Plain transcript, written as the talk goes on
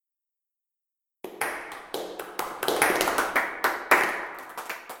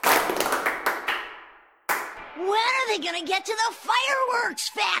they gonna get to the fireworks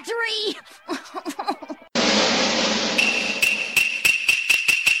factory?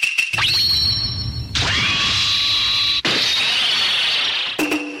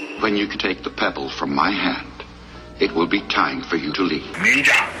 When you take the pebble from my hand, it will be time for you to leave.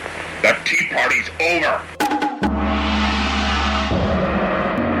 Ninja, the tea party's over.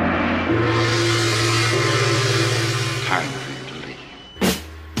 Time for you to leave.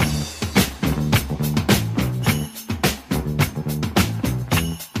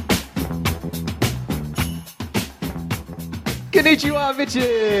 Konnichiwa,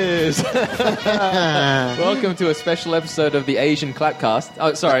 bitches! Welcome to a special episode of the Asian Clapcast.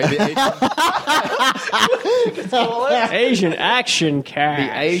 Oh, sorry. The Asian Action Cast.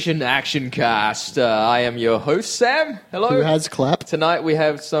 The Asian Action Cast. I am your host, Sam. Hello. Who has clapped? Tonight we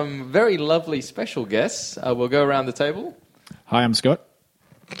have some very lovely special guests. We'll go around the table. Hi, I'm Scott.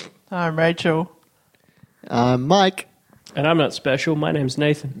 I'm Rachel. Mike. And I'm not special. My name's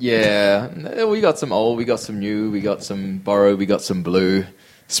Nathan. Yeah. We got some old, we got some new, we got some borrowed, we got some blue.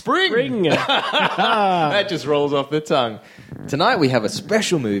 Spring! Ring. That just rolls off the tongue. Tonight we have a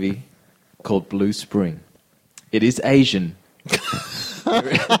special movie called Blue Spring. It is Asian. Is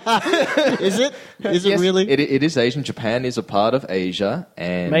it? Is it Yes, really? It is Asian. Japan is a part of Asia.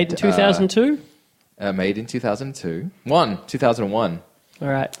 And Made in 2002? Made in 2001. All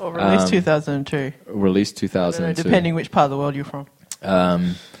right. Or released 2002. Released I don't 2002. know, depending which part of the world you're from.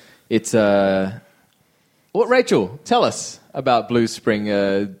 It's What, Rachel? Tell us about Blue Spring.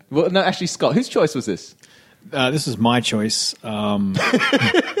 No, actually, Scott. Whose choice was this? This is my choice.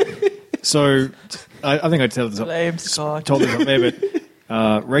 So I think I told Blame Scott. this up there,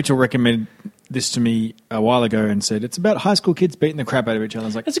 but Rachel recommended this to me a while ago and said it's about high school kids beating the crap out of each other. I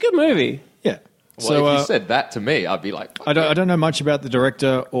was like, It's a good movie. yeah. Well, if you said that to me, I'd be like, I don't know much about the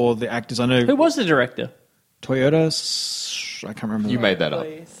director or the actors. I know Who was the director? Toyota. I can't remember. you made that up.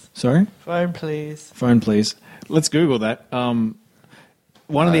 Please. Sorry. Phone, please. Phone, please. Let's Google that. One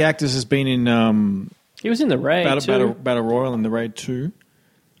of the actors has been in He was in The Raid, Battle Royal and The Raid 2.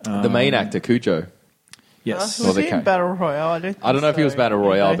 The main actor, Cujo. Yes. Was he the in Battle Royale? I don't know if he was Battle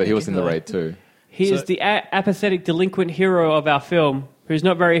Royale, but he was in The raid. Raid too. He is the apathetic delinquent hero of our film, who's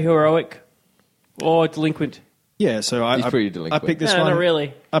not very heroic or delinquent. Yeah, so He's pretty I delinquent. picked this No, one. not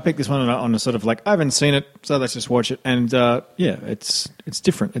really. I picked this one on a sort of like I haven't seen it, so let's just watch it. And yeah, it's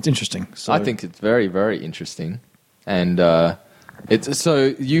different. It's interesting. So I think it's very, very interesting. And it's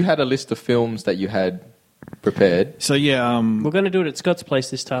so you had a list of films that you had prepared. so. Yeah, We're going to do it at Scott's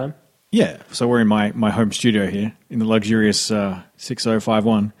place this time. yeah. So we're in my home studio here in the luxurious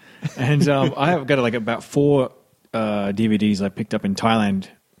 6051, and I have got like about 4 DVDs I picked up in Thailand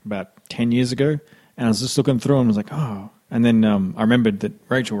about 10 years ago, and I was just looking through them. I was like, oh. And then I remembered that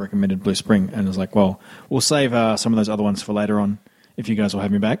Rachel recommended Blue Spring, and I was like, well, we'll save some of those other ones for later on if you guys will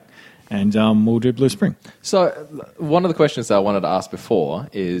have me back, and we'll do Blue Spring. So one of the questions that I wanted to ask before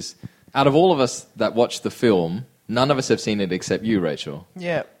is, out of all of us that watched the film, none of us have seen it except you, Rachel.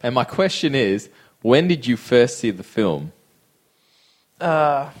 Yeah. And my question is, when did you first see the film?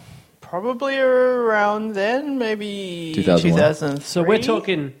 Probably around then, maybe 2001. 2003. So we're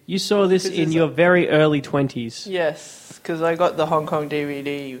talking, you saw this in your very early 20s. Yes, because I got the Hong Kong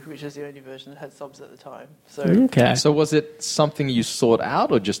DVD, which is the only version that had subs at the time. So Okay. So was it something you sought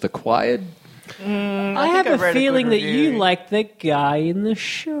out or just acquired? I think have I a read a feeling good that you review. like the guy in the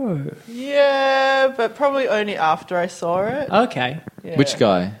show. yeah, but probably only after I saw it. Okay. Yeah. Which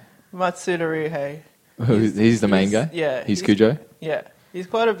guy? Matsuda Ryuhei. He's the main guy? Yeah. He's Cujo? Yeah. He's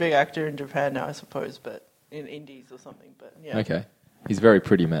quite a big actor in Japan now, I suppose, but in indies or something. But yeah. Okay. He's a very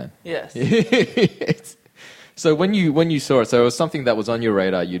pretty man. Yes. So when you saw it, so it was something that was on your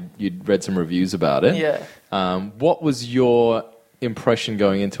radar, you'd read some reviews about it. Yeah. What was your impression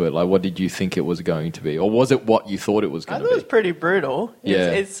going into it? Like, what did you think it was going to be? Or was it what you thought it was I going thought to it was be? pretty brutal.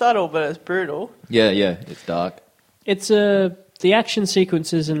 Yeah. It's subtle, but it's brutal. Yeah, it's dark. It's the action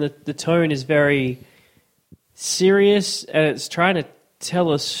sequences and the tone is very serious, and it's trying to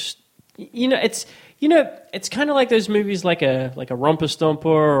tell us, it's kind of like those movies like a Romper Stomper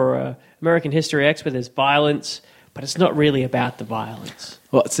or a American History X where there's violence, but it's not really about the violence.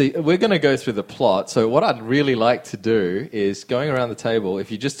 Well, see, we're going to go through the plot. So what I'd really like to do is, going around the table, if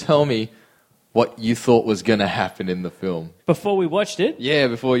you just tell me what you thought was going to happen in the film. Before we watched it? Yeah,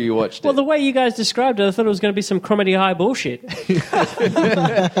 before you watched Well, it. the way you guys described it, I thought it was going to be some comedy high bullshit.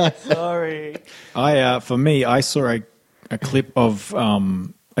 Sorry. For me, I saw a clip of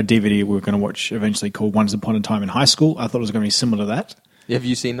a DVD we were going to watch eventually called Once Upon a Time in High School. I thought it was going to be similar to that. Have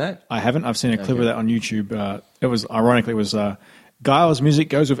you seen that? I haven't. I've seen a clip of that on YouTube. It was Giles' music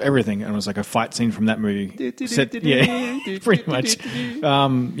goes with everything, and it was like a fight scene from that movie. Yeah, pretty much.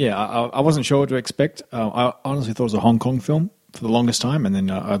 I wasn't sure what to expect. I honestly thought it was a Hong Kong film for the longest time, and then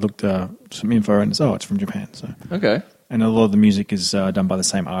I looked some info and it's from Japan. So Okay. and a lot of the music is done by the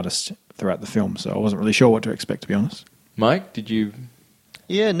same artist throughout the film, so I wasn't really sure what to expect, to be honest. Mike, did you?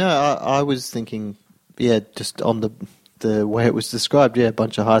 Yeah, no, I was thinking, just on the way it was described, a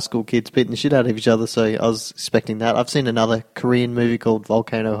bunch of high school kids beating the shit out of each other, so I was expecting that. I've seen another Korean movie called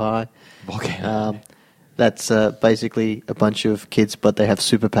Volcano High. That's basically a bunch of kids, but they have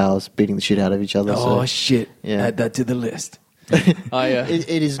superpowers beating the shit out of each other. Oh, so, shit. Yeah. Add that to the list. It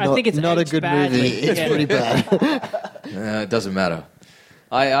is I not, think it's not a aged good badly. movie. It's Yeah. pretty bad. It doesn't matter.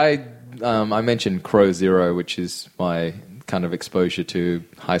 I mentioned Crow Zero, which is my kind of exposure to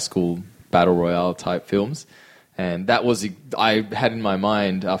high school battle royale type films. And that was, I had in my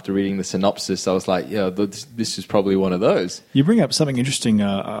mind after reading the synopsis, I was like, yeah, this is probably one of those. You bring up something interesting.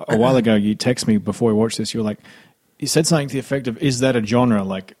 A while ago, you texted me before we watched this. You were like, you said something to the effect of, "Is that a genre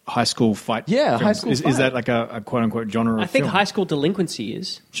like high school fight?" Yeah, films? high school Is fight. that like a quote unquote genre? I of think film? high school delinquency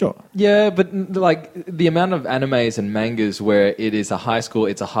is. Sure. Yeah, but like the amount of animes and mangas where it is a high school,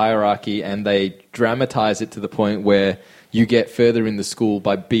 it's a hierarchy, and they dramatize it to the point where you get further in the school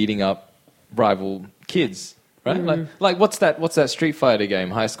by beating up rival kids, right? Like what's that Street Fighter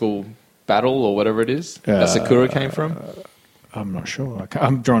game, High School Battle or whatever it is that Sakura came from? I'm not sure.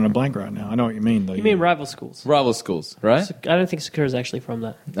 I'm drawing a blank right now. I know what you mean, though. You mean rival schools? Rival schools, right? I don't think Sakura is actually from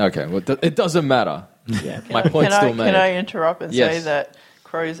that. Okay, well, it doesn't matter. Yeah. My point still made. Can I interrupt and say Yes. that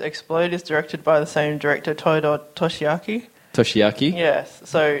Crows Explode is directed by the same director, Todo Toshiaki? Toshiaki? Yes,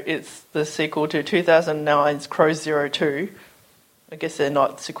 so it's the sequel to 2009's Crows Zero 2. I guess they're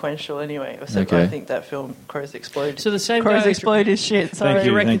not sequential anyway, except Okay. I think that film, Crows Explode. So the same Crows guy Explode is shit, sorry. Thank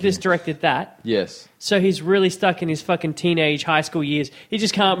you. directed this, directed that. Yes. So he's really stuck in his fucking teenage high school years. He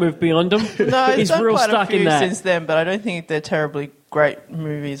just can't move beyond them. No, he's he's done real quite stuck a few in that. since then, but I don't think they're terribly great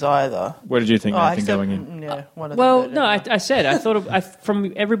movies either. Where did you think Nathan except- going in? Yeah, one of Well, them. no, I said I thought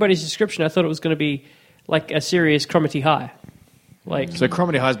from everybody's description, I thought it was going to be like a serious Cromarty High. Like, So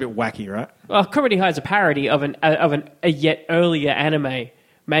Comedy High is a bit wacky, right? well, Cromarty High is a parody of a yet earlier anime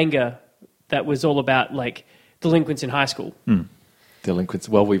manga that was all about like delinquents in high school. Delinquents.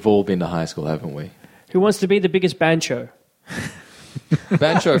 Well, we've all been to high school, haven't we? Who wants to be the biggest bancho?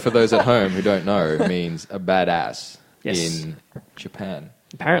 Bancho, for those at home who don't know, means a badass Yes. in Japan,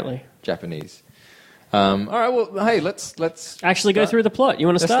 Apparently, Japanese. All right, well, hey, let's actually go through the plot. You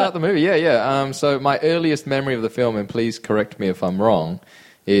want to Let's start the movie. Yeah. So my earliest memory of the film, and please correct me if I'm wrong,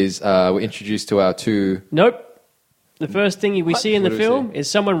 is we're introduced to our two. Nope. The first thing we see in the What do we film is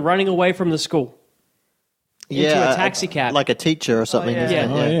someone running away from the school. Into a taxi cab. Like a teacher or something. yeah.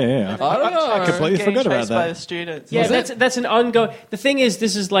 isn't it? Oh, yeah. I don't know. I completely Getting forgot about chased by the that. students. Yeah, that's an ongoing. The thing is,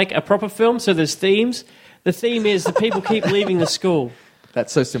 this is like a proper film, so there's themes. The theme is that people keep leaving the school.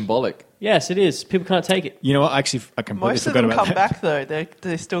 That's so symbolic. Yes, it is. People can't take it. You know what? Actually, I completely Most of forgot them about come that. back, though.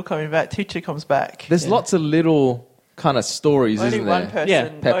 They're still coming back. Teacher comes back. There's lots of little kind of stories, Only isn't one there? person. Yeah,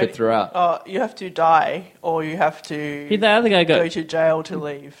 peppered throughout. You have to die, or you have to The other guy go got to jail to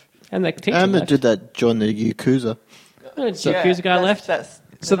leave. and the teacher Emma left. did that, join the Yakuza. Oh, did the Yakuza guy left.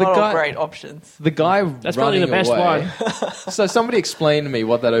 So the not all guy- great options. The guy That's probably running the best away. one. So somebody explain to me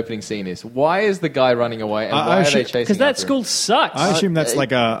what that opening scene is. Why is the guy running away, and I why are they should- chasing? Because that after him? school sucks. I assume that's like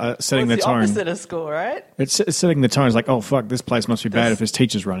setting Well, the it's tone. opposite of school, right? It's setting the tone. It's like, oh, fuck, this place must be bad if there's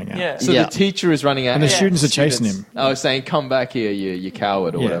teachers running out. Yeah. So Yeah. the teacher is running out, And the students are chasing him. I was saying, "Come back here, you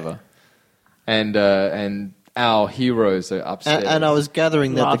coward," or Yeah. whatever. And our heroes are upstairs. And I was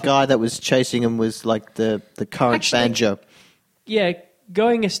gathering that Laughing. the guy that was chasing him was like the current Actually- banjo. Yeah,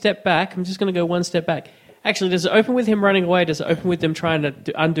 going a step back. I'm just going to go one step back. Actually, does it open with him running away? Does it open with them trying to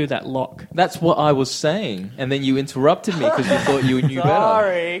undo that lock? That's what I was saying, and then you interrupted me because you thought you knew better.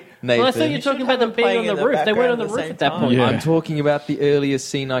 Sorry. Nathan. Well, I thought you were talking about them have being it on the playing in roof. the They weren't on the background roof at at the that same point. Yeah. I'm talking about the earliest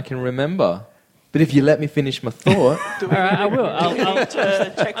scene I can remember. But if you let me finish my thought, All right, I will. I'll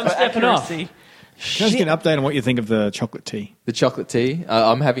To check I'm for stepping off. accuracy. Can I just get an update on what you think of the chocolate tea? the chocolate tea.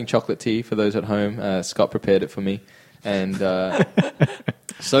 I'm having chocolate tea for those at home. Scott prepared it for me, and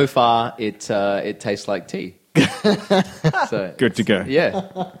so far it tastes like tea. So Good to go. yeah.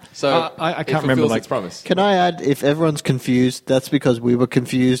 So I it can't remember, fulfills like- its promise. Can I add, if everyone's confused, that's because we were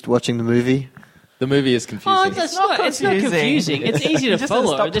confused watching the movie. The movie is Oh, confusing. it's not confusing. It's easy to Just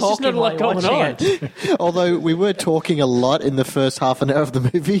follow. stop There's just not a talking lot while going you're on. watching it. Although we were talking a lot in the first half an hour of the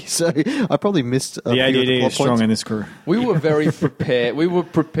movie, so I probably missed a The few of ADD the plot is strong points. in this crew. We were very prepared. We were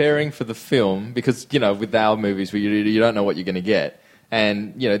preparing for the film because, with our movies, you don't know what you're going to get.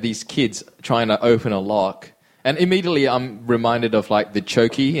 And, these kids trying to open a lock And immediately I'm reminded of like the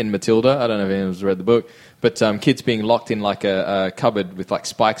Chokey in Matilda. I don't know if anyone's read the book, but kids being locked in like a cupboard with like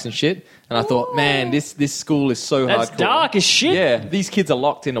spikes and shit. And I thought, man, this school is so That's hardcore. dark as shit. Yeah, these kids are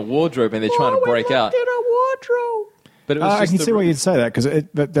locked in a wardrobe and they're trying to break out. But it was I just can the- see why you'd say that because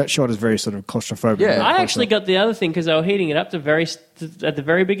that shot is very sort of claustrophobic. Yeah. Very I actually close got the other thing because they were heating it up at the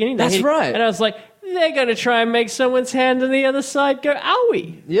very beginning. That's right. And I was like, they're going to try and make someone's hand on the other side go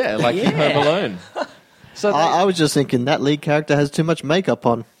owie. Yeah, like in Home Alone. So I was just thinking that lead character has too much makeup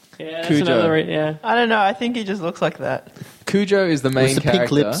on. Yeah, that's Cujo. another. Yeah. I don't know. I think he just looks like that. Cujo is the It main was the character,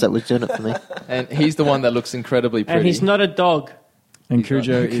 pink lips that was doing it for me. and he's the one that looks incredibly pretty. And he's not a dog. And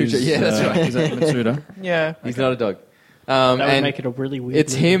Cujo Cujo, is, yeah, that's right. is that Matsuda? Yeah. He's not a dog. That would And make it a really weird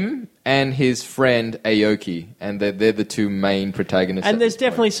it's movie. him and his friend Aoki, and they're the two main protagonists. And at there's this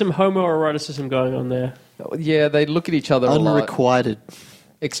point. definitely some homoeroticism going on there. Yeah, they look at each other a lot, Unrequited.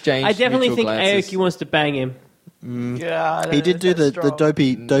 exchange. I definitely mutual think glances. Aoki wants to bang him. Yeah. He did do the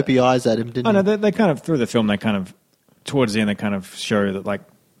dopey eyes at him, didn't Oh, he? no, they kind of, through the film, they kind of, towards the end, they kind of show that, like,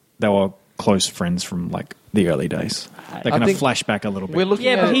 they were close friends from, like, the early days. They kind of think flash back a little bit. We're looking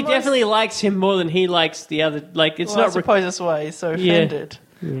Yeah, at but he definitely likes him more than he likes the other. Like, it's Well, I not. suppose that's why he's so Yeah. offended.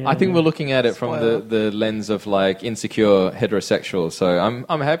 I think we're looking at it from Spoiler. the lens of like insecure heterosexual. So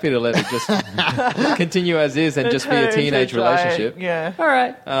I'm happy to let it just continue as is and just be a teenage relationship. Yeah. All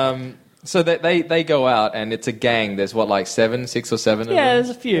right. So that they go out and it's a gang. There's what, like 6 or 7 of Yeah, them? there's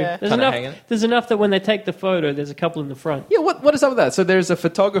a few. Yeah. There's Kinda enough. hanging. There's enough that when they take the photo, there's a couple in the front. Yeah, what is up with that? So there's a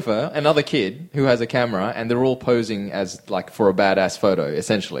photographer, another kid who has a camera, and they're all posing as like for a badass photo,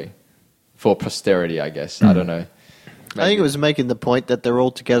 essentially, for posterity, I guess. I don't know. I think it was making the point that they're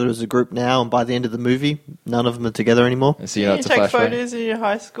all together as a group now, and by the end of the movie, none of them are together anymore. So, you know, You it's a take flashback. photos in your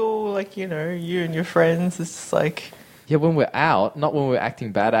high school, like, you know, you and your friends. It's like, Yeah, when we're out, not when we're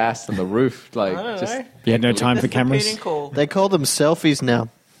acting badass on the roof. Like, I don't just know. You had no time for That's the cameras? competing call. They call them selfies now.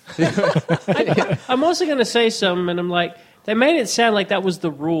 I'm also going to say something, and I'm like, they made it sound like that was the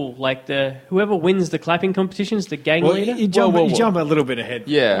rule. Like whoever wins the clapping competitions, the gang Well, leader. you jump, Whoa, whoa, you whoa. jump a little bit ahead.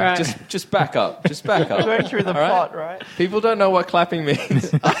 yeah, Right. just back up, just back up. Going through the All right? plot, right? People don't know what clapping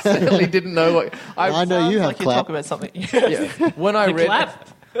means. I certainly didn't know what. I know you Sounds have like you clap. talk about something. Yeah. When I The read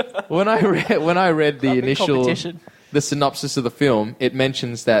clap. when I read the Clapping initial competition. the synopsis of the film, it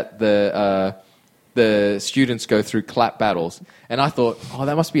mentions that the students go through clap battles, and I thought, oh,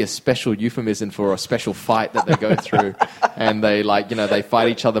 that must be a special euphemism for a special fight that they go through, and they they fight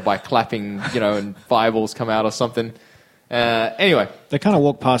each other by clapping, and fireballs come out or something. Anyway, They kind of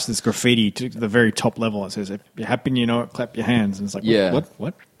walk past this graffiti to the very top level. It says, if you're happy, you know it, clap your hands. And it's like, Yeah.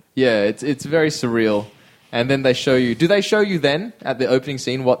 what? yeah, it's very surreal. And then they show you. Do they show you then at the opening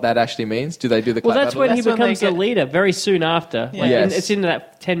scene what that actually means? Do they do the clap Well, that's battle? when he That's when they becomes the get- leader. Very soon after. Yeah. Like, Yes. it's in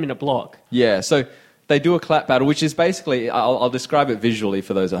that 10-minute block. Yeah, so they do a clap battle, which is basically, I'll describe it visually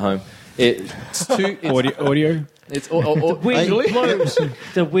for those at home. It's two. It's, Audio? it's Wind visually. blows.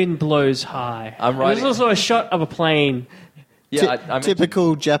 The wind blows high. I'm And writing- There's also a shot of a plane. Yeah, I mean,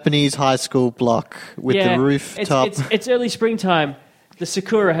 Typical Japanese high school block with Yeah, the roof it's, top. It's early springtime. The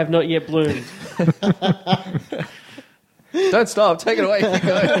sakura have not yet bloomed. don't stop. Take it away. Keep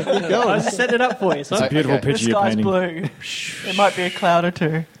going. I was setting it up for you. It's Son. a beautiful Okay. The picture you're sky's painting. blue. There might be a cloud or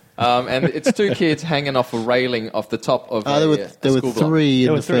two. And it's two kids hanging off a railing off the top of there were, a there were school block. three in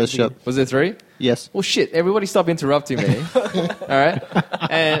There the were three first at the shot. Was there 3? Yes. Well, shit. Everybody stop interrupting me. All right?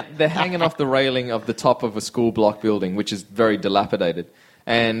 And they're hanging off the railing of the top of a school block building, which is very dilapidated.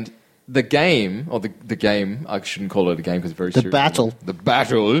 And the game, or the game, I shouldn't call it a game because it's very The serious. battle.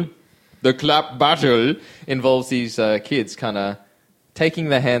 The clap battle involves these kids kind of taking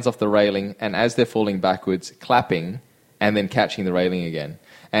their hands off the railing and as they're falling backwards, clapping and then catching the railing again.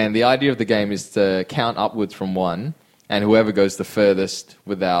 And the idea of the game is to count upwards from 1, and whoever goes the furthest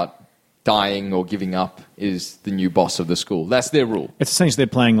without dying or giving up is the new boss of the school. That's their rule. It's essentially they're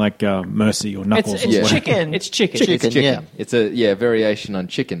playing like Mercy or Knuckles. It's or Yeah. whatever. Chicken. It's chicken. Chicken. It's chicken. yeah. It's a variation on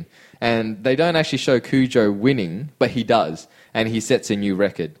chicken. And they don't actually show Cujo winning, but he does. And he sets a new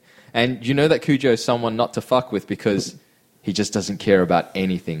record. And you know that Cujo is someone not to fuck with because he just doesn't care about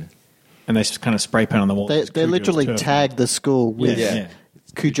anything. And they kind of spray paint on the wall. They literally tag the school with Yeah.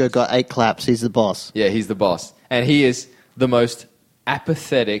 Cujo got 8 claps, he's the boss. Yeah, he's the boss. And he is the most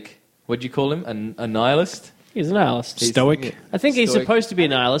apathetic, what do you call him? A nihilist? He's a nihilist. Stoic. Yeah. I think he's Stoic. supposed to be a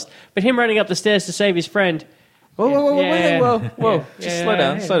nihilist, but him running up the stairs to save his friend. Whoa, Yeah. whoa. Yeah. Just Yeah.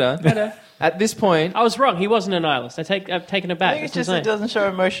 slow down. At this point, I was wrong. He wasn't a nihilist. I've taken it I back. think it's That's just what it I'm saying. doesn't show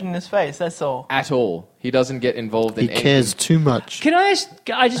emotion in his face. That's all. at all, he doesn't get involved in He cares too much. Can I ask?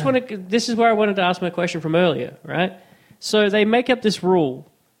 I just want to. This is where I wanted to ask my question from earlier, right? So they make up this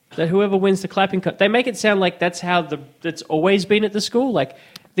rule that whoever wins the clapping they make it sound like that's how that's always been at the school. Like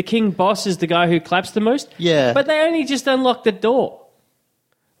the king boss is the guy who claps the most. Yeah. But they only just unlock the door.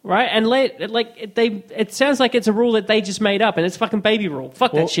 Right? And it sounds like it's a rule that they just made up, and it's fucking baby rule.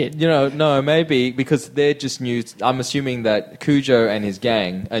 Fuck that shit. No, maybe because they're just new. I'm assuming that Cujo and his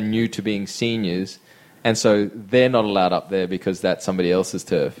gang are new to being seniors, and so they're not allowed up there because that's somebody else's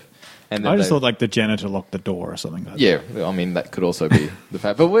turf. And I just thought like the janitor locked the door or something like that. Yeah, I mean, that could also be the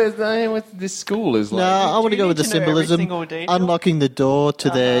fact. But what's this school is like? No, I want to go with the need to know every symbolism. single detail? Unlocking the door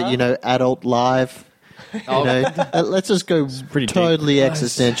to their, adult life. Let's just go pretty deep. totally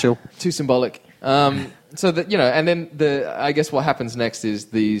existential. Too symbolic. So that and then I guess what happens next is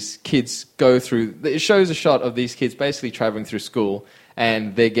these kids go through. It shows a shot of these kids basically traveling through school,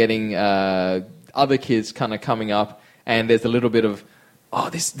 and they're getting other kids kind of coming up, and there's a little bit of, oh,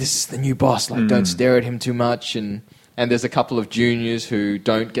 this is the new boss. Like, don't stare at him too much, and there's a couple of juniors who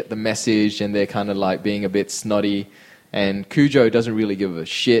don't get the message, and they're kind of like being a bit snotty, and Cujo doesn't really give a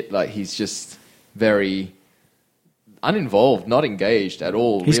shit. Like, he's just very uninvolved, not engaged at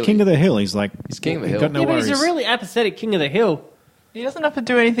all. He's really. king of the hill. He's king of the hill. Got no But worries. he's a really apathetic king of the hill. He doesn't have to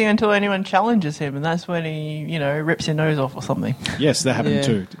do anything until anyone challenges him, and that's when he, rips your nose off or something. Yes, that happened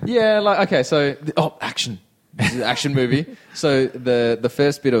too. Yeah, okay, so action. This is an action movie. So the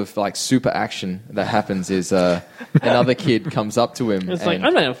first bit of like super action that happens is another kid comes up to him. It's like,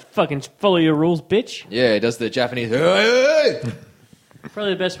 I'm not going to fucking follow your rules, bitch. Yeah, he does the Japanese. Hey, hey!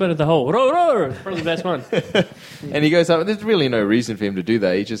 Probably the best one of the whole. Roar! Probably the best one. And he goes up. There's really no reason for him to do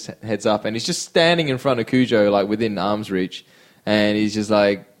that. He just heads up, and he's just standing in front of Cujo, like within arm's reach, and he's just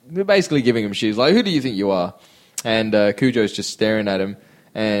like basically giving him shit. He's like, "Who do you think you are?" And Cujo's just staring at him,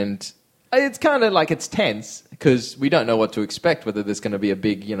 and it's kind of like it's tense because we don't know what to expect. Whether there's going to be a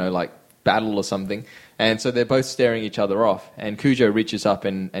big, like battle or something. And so they're both staring each other off, and Cujo reaches up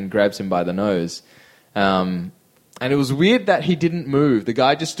and grabs him by the nose. And it was weird that he didn't move. The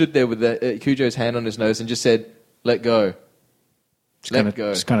guy just stood there with Cujo's hand on his nose and just said, "Let go."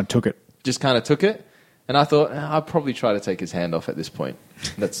 Just kind of took it. Just kind of took it. And I thought, I'd probably try to take his hand off at this point.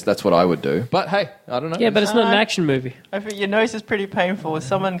 That's what I would do. But hey, I don't know. Yeah, but it's not an action movie. I think your nose is pretty painful. If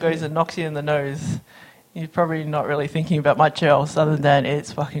someone goes and knocks you in the nose, you're probably not really thinking about much else other than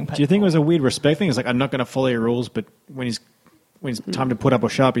it's fucking painful. Do you think it was a weird respect thing? It's like, I'm not going to follow your rules, but when it's time to put up or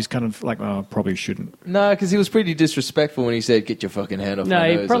shut up, he's kind of like, oh, probably shouldn't. No, because he was pretty disrespectful when he said, "Get your fucking hand off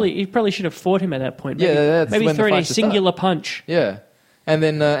my nose." He probably should have fought him at that point. Maybe when the throw in a fight should singular punch. Yeah. And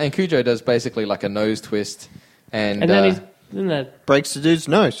then and Cujo does basically like a nose twist. And then that Breaks the dude's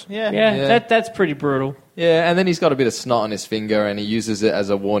nose. Yeah. that's pretty brutal. yeah, and then he's got a bit of snot on his finger, and he uses it as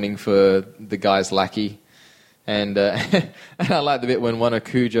a warning for the guy's lackey. And, and I like the bit when one of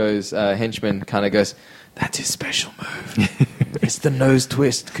Cujo's henchmen kind of goes, "That's his special move. It's the nose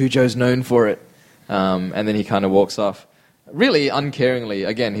twist. Cujo's known for it." And then he kind of walks off. Really uncaringly.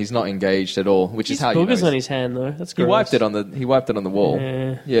 Again, he's not engaged at all, which is how you know. Boogers on his hand though. That's he gross. wiped it on the wall.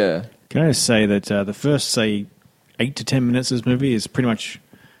 Yeah. Can I just say that the first, say, 8 to 10 minutes of this movie is pretty much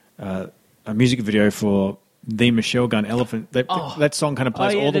a music video for the Michelle Gun Elephant. That song kind of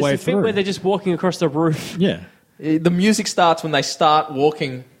plays all the way there's a bit through. where they're just walking across the roof. Yeah. The music starts when they start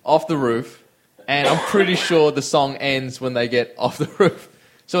walking off the roof, and I'm pretty sure the song ends when they get off the roof.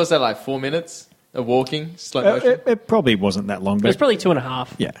 So is that like 4 minutes of walking, slow motion? It probably wasn't that long, It but was probably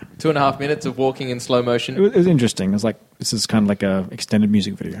 2.5. yeah. 2.5 minutes of walking in slow motion. It was interesting. It was like, this is kind of like a extended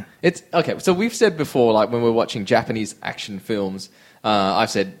music video. It's okay. So we've said before, like when we're watching Japanese action films, I've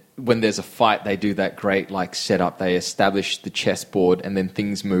said when there's a fight, they do that great like setup. They establish the chessboard, and then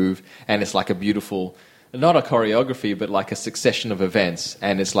things move, and it's like a beautiful, not a choreography, but like a succession of events,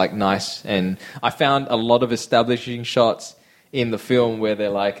 and it's like nice. And I found a lot of establishing shots in the film where they're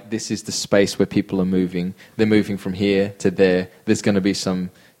like, this is the space where people are moving. They're moving from here to there. There's going to be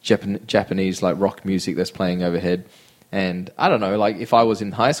some Japanese like rock music that's playing overhead. And I don't know, like if I was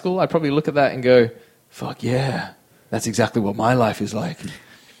in high school, I'd probably look at that and go, fuck yeah, that's exactly what my life is like.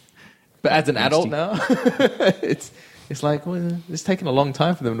 But as an adult now, it's like, well, it's taken a long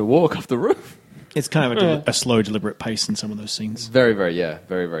time for them to walk off the roof. It's kind of a slow, deliberate pace in some of those scenes. Very,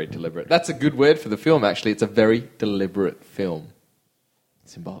 very deliberate. That's a good word for the film, actually. It's a very deliberate film.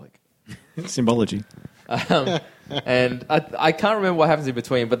 Symbolic. Symbology. And I can't remember what happens in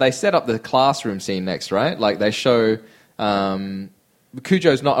between, but they set up the classroom scene next, right? Like they show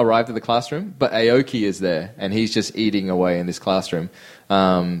Cujo's not arrived at the classroom, but Aoki is there, and he's just eating away in this classroom.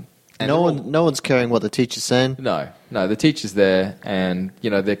 And No one's caring what the teacher's saying. No, the teacher's there, and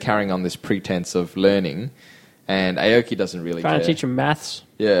they're carrying on this pretense of learning, and Aoki doesn't really Trying care. to teach him maths.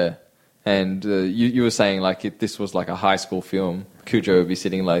 Yeah, and you were saying like this was like a high school film, Cujo would be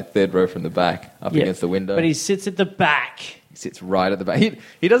sitting like third row from the back, up Yeah. against the window. But he sits at the back. He sits right at the back.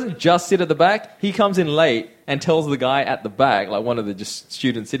 He doesn't just sit at the back. He comes in late and tells the guy at the back, like one of the just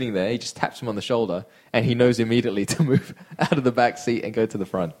students sitting there, he just taps him on the shoulder, and he knows immediately to move out of the back seat and go to the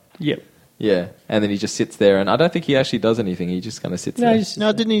front. Yep. Yeah, and then he just sits there, and I don't think he actually does anything. He just kind of sits there.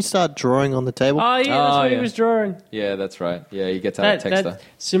 No, didn't he start drawing on the table? Oh, yeah, that's what he yeah. was drawing. Yeah, that's right. Yeah, he gets out a texter. That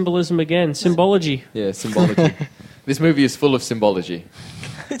symbolism again. Symbology. Yeah, symbology. This movie is full of symbology.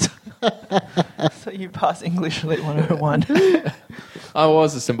 So you pass English Lit 101. I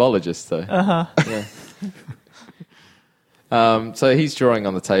was a symbologist, though. Yeah. So he's drawing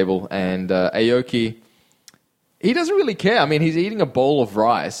on the table, and Aoki, he doesn't really care. I mean, he's eating a bowl of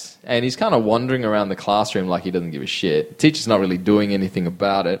rice, and he's kind of wandering around the classroom like he doesn't give a shit. The teacher's not really doing anything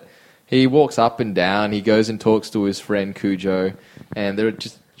about it. He walks up and down. He goes and talks to his friend Cujo, and they're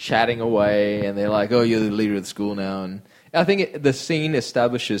just chatting away, and they're like, oh, you're the leader of the school now. And I think the scene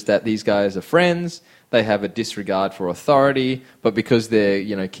establishes that these guys are friends. They have a disregard for authority, but because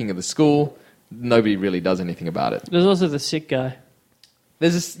they're, king of the school, nobody really does anything about it. There's also the sick guy.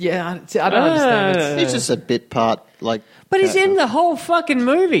 There's this, I don't understand. He's just a bit part, like... But he's in the whole fucking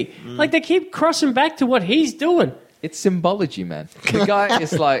movie. Like, they keep crossing back to what he's doing. It's symbology, man. The guy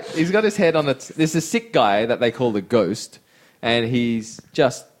is like, he's got his head on it. There's a sick guy that they call the ghost, and he's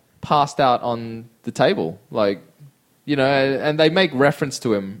just passed out on the table. Like, and they make reference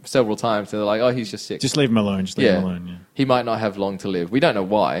to him several times. They're like, oh, he's just sick. Just leave him alone. Just leave him alone. Yeah. He might not have long to live. We don't know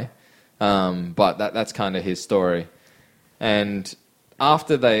why, but that's kind of his story. And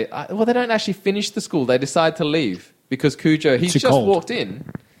after they don't actually finish the school. They decide to leave because Cujo, he's just walked in.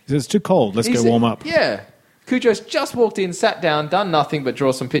 He says, it's too cold. Let's go warm up. Yeah. Cujo's just walked in, sat down, done nothing but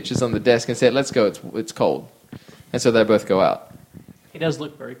draw some pictures on the desk and said, let's go, it's cold. And so they both go out. He does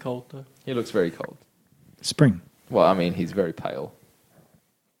look very cold, though. He looks very cold. Spring. Well, I mean, he's very pale.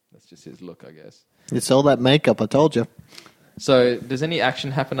 That's just his look, I guess. It's all that makeup, I told you. So, does any action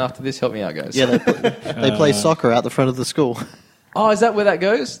happen after this? Help me out, guys. Yeah, they play soccer out the front of the school. Oh, is that where that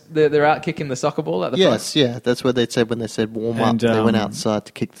goes? They're out kicking the soccer ball at the front? Yes, yeah. That's what they said when they said warm up. They went outside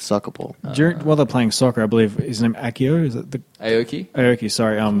to kick the soccer ball. While they're playing soccer, I believe his name Akio. Is it the Aoki? Aoki,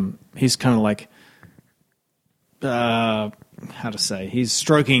 sorry. He's kind of like, how to say? He's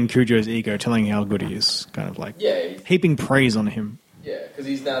stroking Cujo's ego, telling him how good he is. Kind of like heaping praise on him. Yeah, because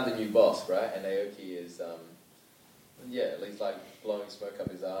he's now the new boss, right? And Aoki is, he's like blowing smoke up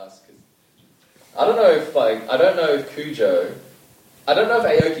his ass. Cause I don't know if Cujo. I don't know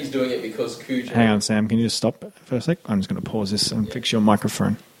if Aoki's doing it because Cujo... Hang on, Sam. Can you just stop for a sec? I'm just going to pause this and fix your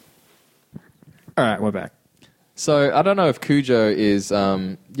microphone. All right, we're back. So, I don't know if Cujo is,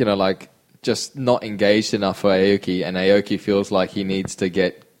 just not engaged enough for Aoki, and Aoki feels like he needs to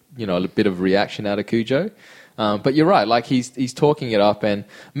get, a bit of reaction out of Cujo. But you're right, like, he's talking it up, and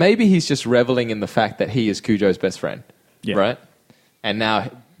maybe he's just reveling in the fact that he is Cujo's best friend, right? And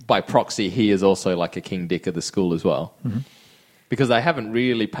now, by proxy, he is also like a king dick of the school as well. Mm-hmm. Because they haven't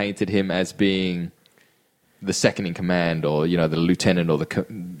really painted him as being the second in command, or the lieutenant, or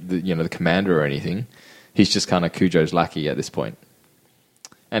the commander or anything. He's just kind of Cujo's lackey at this point.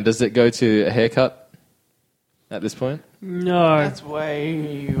 And does it go to a haircut at this point? No, That's way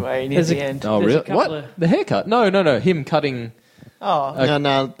near the end. Oh, really? What? The haircut? No. Him cutting. Oh,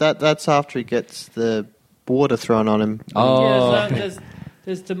 No, that's after he gets the water thrown on him. Oh, Yeah, so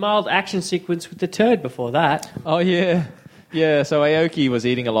there's the mild action sequence with the turd before that. Oh, yeah. Yeah, so Aoki was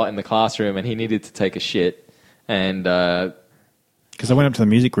eating a lot in the classroom and he needed to take a shit. And because they went up to the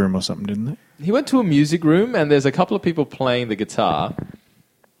music room or something, didn't they? he went to a music room and there's a couple of people playing the guitar.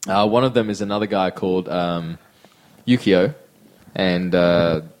 One of them is another guy called Yukio. And,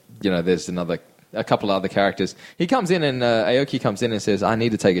 there's a couple of other characters. He comes in and Aoki comes in and says, I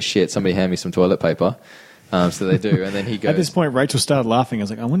need to take a shit. Somebody hand me some toilet paper. So they do. And then he goes... At this point, Rachel started laughing. I was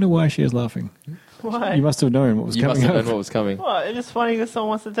like, I wonder why she is laughing. why? You must have known what was You coming must have up. known what was coming. What? It's just funny that someone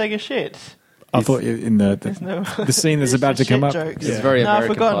wants to take a shit. I thought in the scene that's about to come up. Jokes. It's very American I've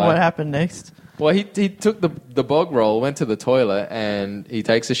forgotten Pie. what happened next. Well, he took the bog roll, went to the toilet, and he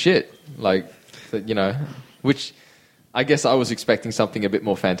takes a shit. Which I guess I was expecting something a bit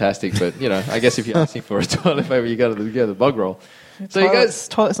more fantastic, but, I guess if you're asking for a toilet paper, you go to the bog roll. So he goes...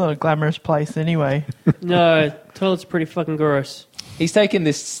 Toilet's not a glamorous place anyway. No, toilet's pretty fucking gross. He's taking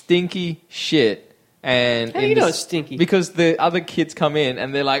this stinky shit, and... How do you know it's stinky? Because the other kids come in,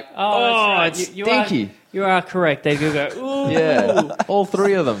 and they're like, Oh, it's you stinky. You are correct. They do go, ooh. Yeah, all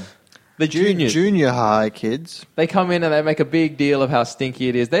three of them. The juniors. Junior high kids. They come in and they make a big deal of how stinky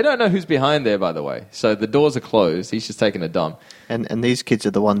it is. They don't know who's behind there, by the way. So the doors are closed. He's just taking a dump. And these kids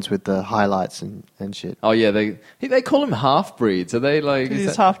are the ones with the highlights and shit. Oh, yeah. They call him half-breeds. Are they like...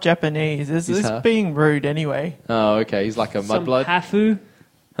 He's half Japanese. It's half- being rude anyway. Oh, okay. He's like a Some mudblood. Hafu.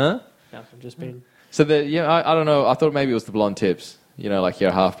 Huh? No, I'm just being... So, I don't know. I thought maybe it was the blonde tips. You know, like you're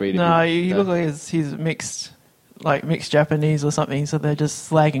a half-breed. No, you look like he's mixed Japanese or something, so they're just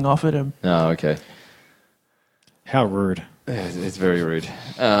slagging off at him. Oh, okay. How rude. It's very rude.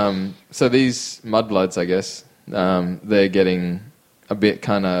 So these mudbloods, I guess, they're getting a bit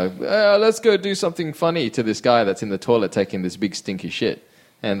kind of, let's go do something funny to this guy that's in the toilet taking this big stinky shit.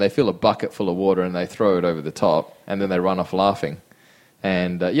 And they fill a bucket full of water and they throw it over the top, and then they run off laughing.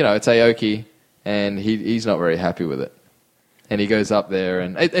 And, it's Aoki, and he's not very happy with it. And he goes up there,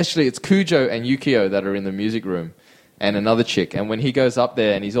 and actually it's Kujo and Yukio that are in the music room, and another chick. And when he goes up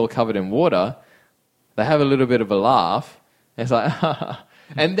there and he's all covered in water, they have a little bit of a laugh. And it's like,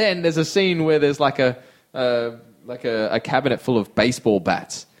 and then there's a scene where there's like a cabinet full of baseball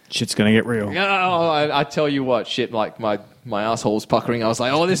bats. Shit's gonna get real. Oh, I tell you what, shit, like my asshole's puckering. I was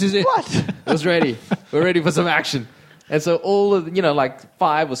like, oh, this is it. What? I was ready. We're ready for some action. And so all of, like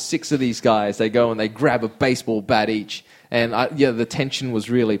 5 or 6 of these guys, they go and they grab a baseball bat each. And the tension was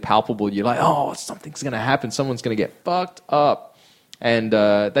really palpable. You're like, oh, something's going to happen. Someone's going to get fucked up. And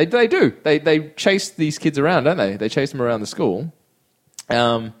they do. They chase these kids around, don't they? They chase them around the school.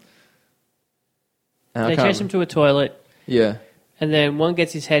 They chase him to a toilet. Yeah. And then one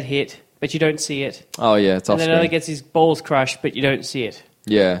gets his head hit, but you don't see it. Oh, yeah, it's off And then screen. another gets his balls crushed, but you don't see it.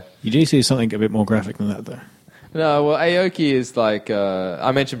 Yeah. You do see something a bit more graphic than that, though. No, well, Aoki is like,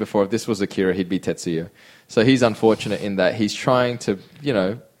 I mentioned before, if this was Akira, he'd be Tetsuya. So he's unfortunate in that he's trying to,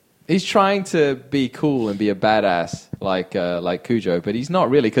 he's trying to be cool and be a badass like Kujo, but he's not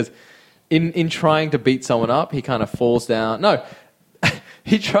really, because in trying to beat someone up, he kind of falls down. No,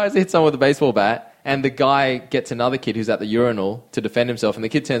 he tries to hit someone with a baseball bat, and the guy gets another kid who's at the urinal to defend himself, and the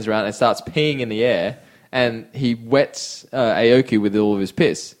kid turns around and starts peeing in the air, and he wets Aoki with all of his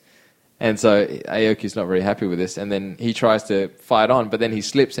piss. And so Aoki's not very happy with this, and then he tries to fight on, but then he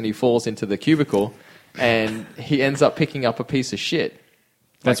slips and he falls into the cubicle, and he ends up picking up a piece of shit.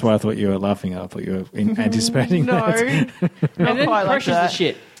 That's why I thought you were laughing at. I thought you were anticipating No, that. And then quite he like crushes the that.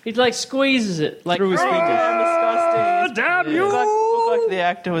 shit. He like squeezes it like Through his fingers. Disgusting. Damn you! Looked like the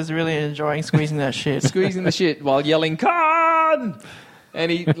actor was really enjoying squeezing that shit. Squeezing the shit while yelling, "Khan!"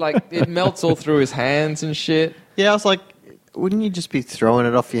 And he, it melts all through his hands and shit. Yeah, I was like, wouldn't you just be throwing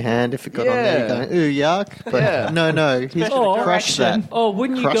it off your hand if it got on there? Yeah. Going, ooh, yuck. But Yeah. no, he's Oh, going to crush that. Oh,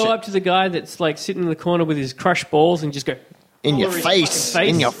 wouldn't you Crush go it. up to the guy that's like sitting in the corner with his crushed balls and just go In your all over his face. fucking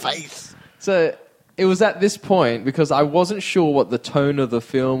face? In your face. So it was at this point, because I wasn't sure what the tone of the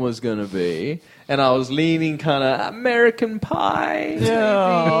film was going to be, and I was leaning kind of American Pie,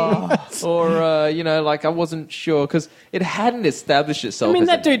 Yeah. or I wasn't sure because it hadn't established itself. I mean, as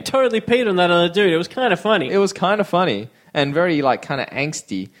that dude totally peed on that other dude. It was kind of funny. It was kind of funny and very kind of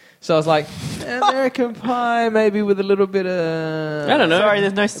angsty. So I was like, American Pie, maybe with a little bit of I don't know. Sorry,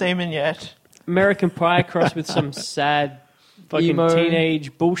 there's no semen yet. American Pie crossed with some sad fucking Emo.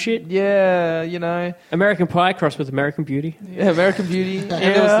 teenage bullshit. Yeah, American Pie crossed with American Beauty. Yeah, American Beauty. And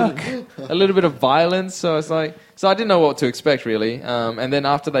there was a little bit of violence, so it's like, so I didn't know what to expect really. And then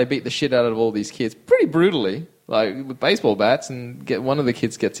after they beat the shit out of all these kids, pretty brutally, like with baseball bats, and one of the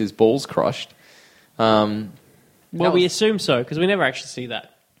kids gets his balls crushed. Well, That we was- assume so because we never actually see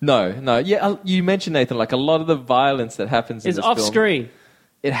that. No. Yeah, you mentioned, Nathan, like a lot of the violence that happens in It's this off film, screen.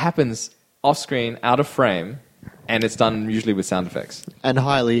 it happens off screen, out of frame, and it's done usually with sound effects. And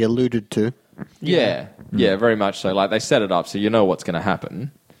highly alluded to. Yeah, very much so. Like they set it up so you know what's going to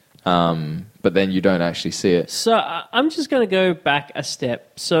happen, but then you don't actually see it. So I'm just going to go back a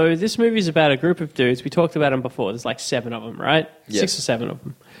step. So this movie is about a group of dudes. We talked about them before. There's like 7 of them, right? Yes. 6 or 7 of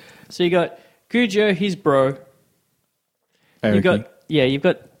them. So you got Kujo, his bro. You've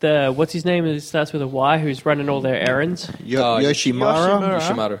got the what's his name? It starts with a Y. Who's running all their errands. Yoshimura.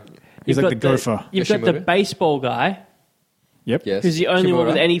 Yoshimaru. He's You've like got the gopher. You've got the Yoshimura. baseball guy, Yep. Yes. who's the only one Kimura.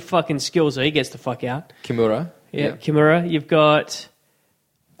 with any fucking skills, so he gets the fuck out. Kimura. Yeah, Kimura. You've got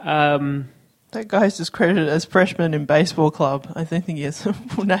That guy's just credited as freshman in baseball club. I don't think he has a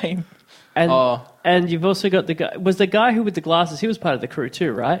full name. and you've also got the guy. Was the guy who with the glasses? He was part of the crew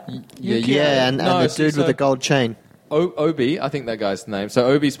too, right? Yeah, and No, the so- dude with the gold chain. Obi, I think that guy's name. So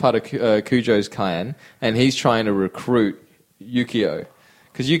Obi's part of Kujo's clan, and he's trying to recruit Yukio.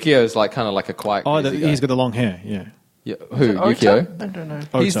 Because Yukio is kind of like a quiet crazy guy. He's got the long hair. Yeah. Yeah, who? Ota? Yukio? I don't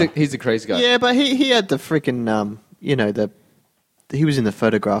know. He's Ota. the crazy guy. Yeah, but he had the freaking, he was in the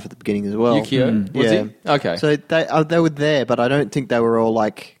photograph at the beginning as well. Yukio? Was yeah. he? Okay. So they were there, but I don't think they were all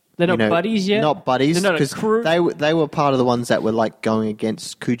like. They're not buddies yet? Not buddies. They're not a 'cause crew? They were part of the ones that were like going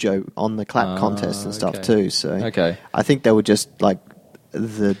against Cujo on the clap contest and stuff okay. too. So Okay. I think they were just like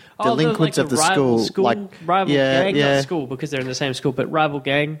the delinquents like of the rival school. Like rival yeah, gang, yeah. not school because they're in the same school, but rival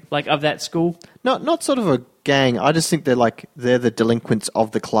gang, like of that school. Not sort of a gang. I just think they're the delinquents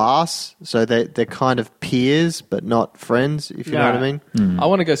of the class. So they're kind of peers, but not friends. If you know what I mean. I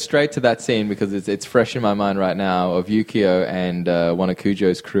want to go straight to that scene because it's fresh in my mind right now of Yukio and one of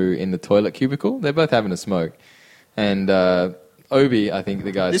Cujo's crew in the toilet cubicle. They're both having a smoke. And Obi, I think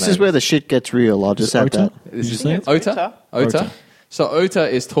the guy's This name is where the shit gets real. I'll just add that. Is you this say it? it? Ota? Ota. So Ota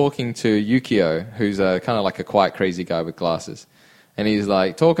is talking to Yukio, who's kind of like a quiet, crazy guy with glasses. And he's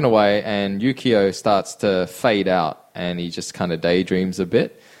like talking away, and Yukio starts to fade out, and he just kind of daydreams a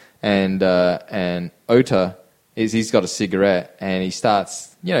bit. And Ota he's got a cigarette, and he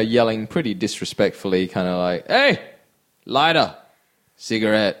starts yelling pretty disrespectfully, kind of like, "Hey, lighter,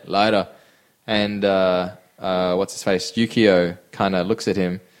 cigarette, lighter." And what's his face? Yukio kind of looks at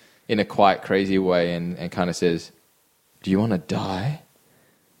him in a quite crazy way and kind of says, "Do you want to die?"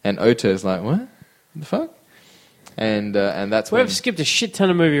 And Ota is like, "What the fuck?" And that's when We've skipped a shit ton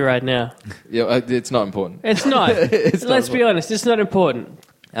of movie right now. it's not important. It's not. It's not Let's be honest, it's not important.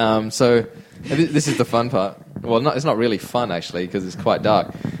 So this is the fun part. Well, it's not really fun actually because it's quite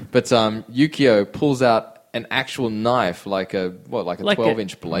dark. But Yukio pulls out an actual knife, like a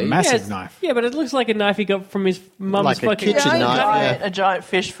 12-inch blade. Massive it's- knife. Yeah, but it looks like a knife he got from his mum's Like a fucking kitchen Yeah, knife, a giant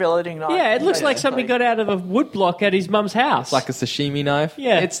fish filleting knife. Yeah, it looks like something basically. got out of a wood block at his mum's house. Like a sashimi knife.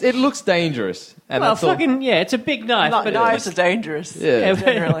 Yeah. it looks dangerous. And well, that's all. it's a big knife, but Knives it are dangerous. Yeah.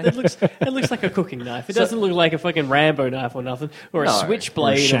 generally. it looks like a cooking knife. It doesn't look like a fucking Rambo knife or nothing, or a No.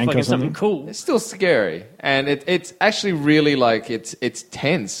 switchblade Or a or, shank or fucking something something. cool. It's still scary, and it's actually really like it's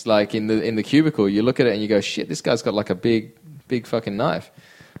tense. Like in the cubicle, you look at it and you go, "Shit, this guy's got like a big fucking knife."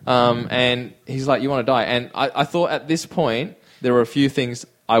 And he's like, "You want to die?" And I thought at this point there were a few things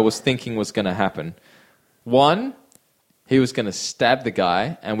I was thinking was going to happen. One, he was going to stab the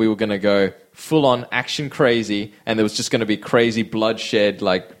guy, and we were going to go full on action crazy, and there was just going to be crazy bloodshed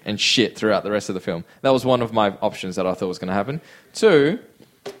and shit throughout the rest of the film. That was one of my options that I thought was going to happen. Two,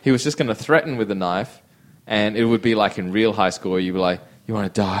 he was just going to threaten with a knife, and it would be like in real high school where you'd be like, "You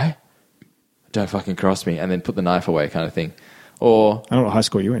want to die? Don't fucking cross me," and then put the knife away kind of thing. Or, I don't know what high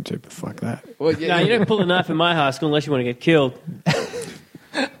school you went to, but fuck that. well, No, you don't pull a knife in my high school unless you want to get killed.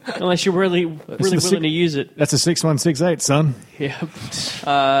 Unless you're really willing to use it. That's a 6168, son. Yeah.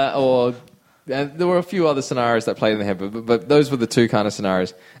 And there were a few other scenarios that played in the head, but those were the two kind of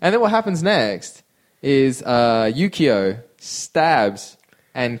scenarios. And then what happens next is Yukio stabs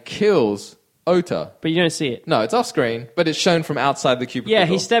and kills Ota. But you don't see it. No, it's off screen, but it's shown from outside the cubicle. Yeah,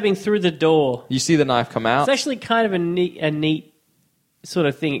 door. he's stabbing through the door. You see the knife come out. It's actually kind of a neat sort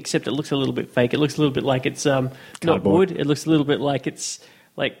of thing, except it looks a little bit fake. It looks a little bit like it's not Cardboard. wood. It looks a little bit like it's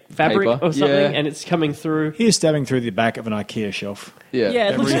like fabric Paper. or something, Yeah. and it's coming through. He is stabbing through the back of an IKEA shelf. Yeah. Yeah,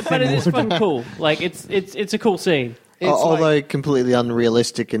 it looks, Every but it is wood. fucking cool. Like it's a cool scene. It's Although completely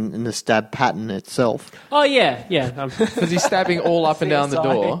unrealistic in the stab pattern itself. Oh yeah. because he's stabbing all up and down the CSI.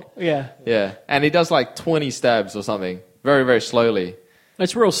 door. Yeah. Yeah, and he does like 20 stabs or something, very, very slowly.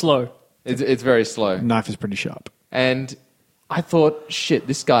 It's real slow. It's very slow. Knife is pretty sharp. And I thought, shit,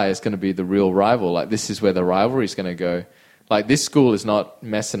 this guy is going to be the real rival. Like, this is where the rivalry is going to go. Like, this school is not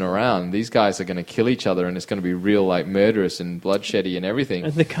messing around. These guys are going to kill each other, and it's going to be real, like, murderous and bloodsheddy and everything.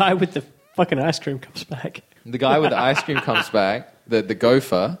 And the guy with the fucking ice cream comes back. The guy with the ice cream comes back, the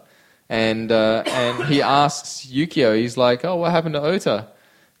gopher, and he asks Yukio, he's like, "Oh, what happened to Ota?"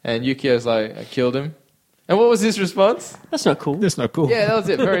 And Yukio's like, "I killed him." And what was his response? That's not cool. That's not cool. Yeah, that was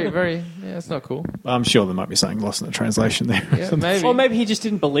it. Very, very, yeah, it's not cool. I'm sure there might be something lost in the translation there. Yeah, maybe. Or maybe he just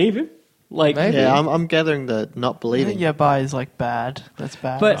didn't believe him. Like, Maybe. Yeah, I'm gathering the not believing. Yeah, bi is like bad. That's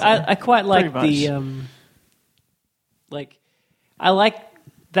bad. But I quite like Pretty the I like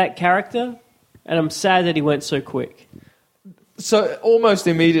that character, and I'm sad that he went so quick. So almost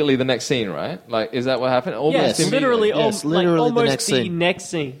immediately the next scene, right? Like, is that what happened? Almost Yes, immediately. literally, Yes, literally the almost next the scene. next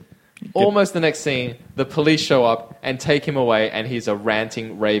scene. Almost the next scene, the police show up and take him away, and he's a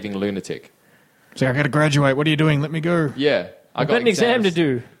ranting, raving lunatic. It's like, I got to graduate. What are you doing? Let me go. Yeah, I've got an exam to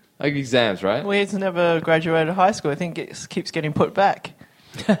do. Like exams, right? well, he's never graduated high school. I think it keeps getting put back.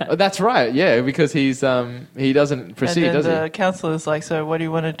 Oh, that's right. Yeah, because he doesn't proceed, and does then the he? counsellor's like, "So what do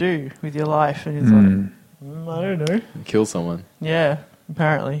you want to do with your life?" And he's like, "I don't know." Kill someone. Yeah,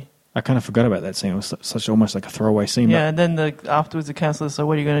 apparently. I kind of forgot about that scene. It was such almost like a throwaway scene. Yeah, and then afterwards the counsellor said, "So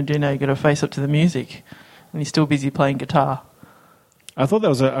what are you going to do now? You've got to face up to the music." And he's still busy playing guitar. I thought that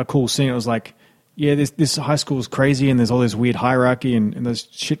was a cool scene. It was like, yeah, this high school is crazy and there's all this weird hierarchy and there's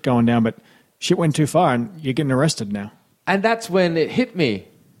shit going down, but shit went too far and you're getting arrested now. And that's when it hit me.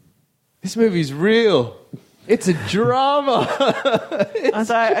 This movie's real. It's a drama.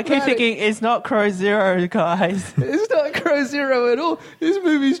 I keep thinking it's not Crow Zero, guys. It's not Crow Zero at all. This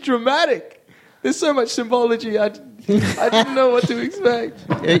movie's dramatic. There's so much symbology. I didn't know what to expect.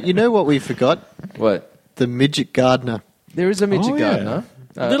 You know what we forgot? What? The midget gardener. There is a midget Oh, yeah. gardener.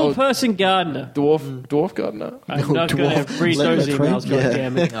 Little person gardener. Dwarf gardener. I'm not going to read those Let- emails, yeah.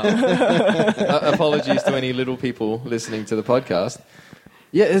 goddammit. Apologies to any little people listening to the podcast.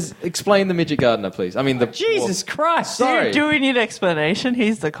 Yeah, explain the midget gardener, please. I mean, the Jesus Christ. Sorry. Do we need explanation?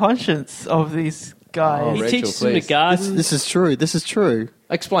 He's the conscience of these guys. Oh, He Rachel, teaches them to please. garden. This is true. This is true.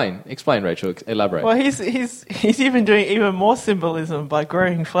 Explain, Rachel. Elaborate. Well, he's even doing even more symbolism by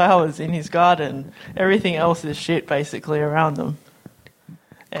growing flowers in his garden. Everything else is shit, basically, around them.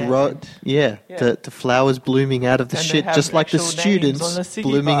 And- Yeah. Yeah. The flowers blooming out of the And they shit, have just like the actual names on students the city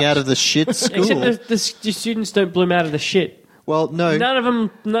blooming bus. out of the shit school. Except the students don't bloom out of the shit. Well, no. None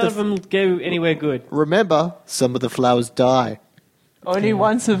of them go anywhere good. Remember, some of the flowers die. Only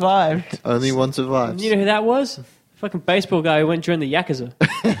one survived. Only one survives. You know who that was? Fucking baseball guy who went during the Yakuza.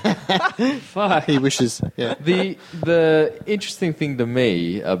 Fuck. He wishes. Yeah. The interesting thing to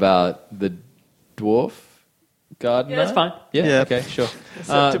me about the dwarf gardener... Yeah, that's fine. Yeah, Yeah. okay, sure.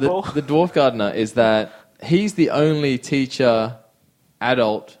 Acceptable. The dwarf gardener is that he's the only teacher,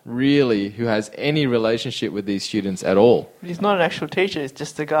 adult, really, who has any relationship with these students at all. He's not an actual teacher, he's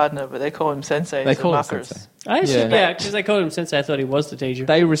just a gardener, but they call him sensei. They call him muckers. sensei. Yeah, because they called him sensei. I thought he was the teacher.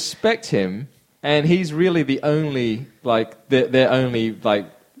 They respect him, and he's really the only, their only,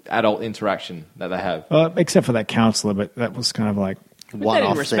 adult interaction that they have. Except for that counselor, but that was kind of like, But they One-off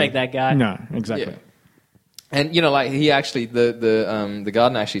didn't respect thing. that guy. no, exactly. Yeah. And he actually the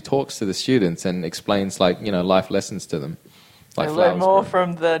gardener actually talks to the students and explains life lessons to them. They Like learn flowers more grow.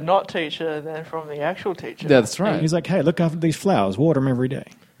 from the not teacher than from the actual teacher. Yeah, that's right. He's like, hey, look after these flowers, water them every day.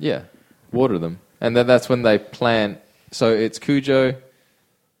 Yeah, water them, and then that's when they plant. So it's Cujo,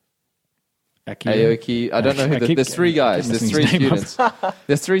 Aoki. I don't know who. There's three guys. There's three students.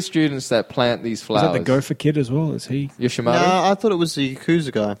 There's three students that plant these Is flowers. that the gopher kid as well? Is he? No, Yoshimaru? I thought it was the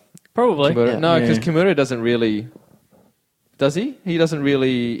Yakuza guy. Probably. Kimura? Yeah. No, because Yeah. Kimura doesn't really. Does he? He doesn't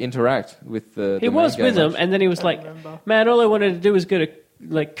really interact with the. He the was main with guy them, much. and then he was like, remember. man, all I wanted to do was go to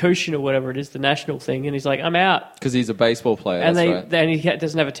Koshin or whatever it is, the national thing. And he's like, I'm out. Because he's a baseball player. And that's right. then he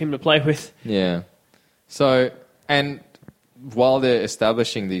doesn't have a team to play with. Yeah. So, and while they're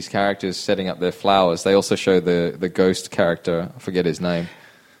establishing these characters, setting up their flowers, they also show the ghost character. I forget his name.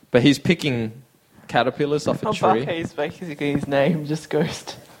 But he's picking caterpillars off a tree. Obake is basically his name, just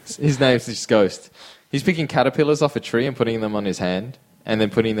Ghost. His name's just Ghost. He's picking caterpillars off a tree and putting them on his hand, and then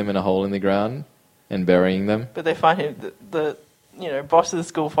putting them in a hole in the ground and burying them. But they find him, the boss of the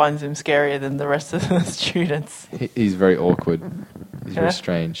school finds him scarier than the rest of the students. He's very awkward. He's Yeah. very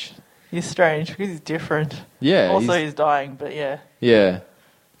strange. He's strange because he's different. Yeah. Also, he's dying, but yeah. yeah.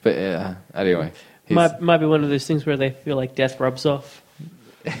 But yeah. Anyway. he's- Might be one of those things where they feel like death rubs off.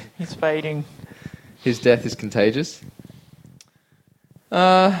 He's fading. His death is contagious.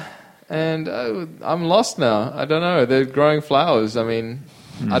 And I'm lost now. I don't know. They're growing flowers. I mean,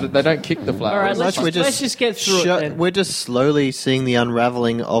 they don't kick the flowers. All right, let's We're just get through it. Then. We're just slowly seeing the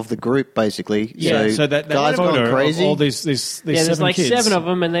unraveling of the group, basically. Yeah, So that guys photo gone of crazy. all these Yeah, there's seven like kids. 7 of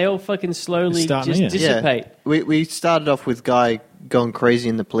them, and they all fucking slowly Starting just here. dissipate. We started off with Guy going crazy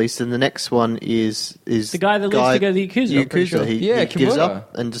in the police, and the next one is The guy that leaves to go to the Yakuza, I'm pretty sure. He Yeah, gives Kimura.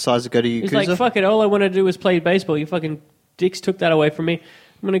 up and decides to go to Yakuza. He's like, fuck it, all I want to do is play baseball. You fucking dicks took that away from me.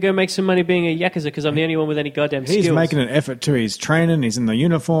 I'm going to go make some money being a Yakuza because I'm the only one with any goddamn He's skills. making an effort too. He's training. He's in the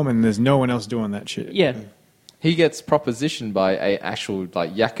uniform, and there's no one else doing that shit. Yeah. He gets propositioned by a actual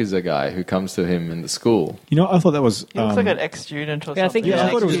Yakuza guy who comes to him in the school. You know, I thought that was. He looks like an ex-student or Yeah, I something. think Yeah, I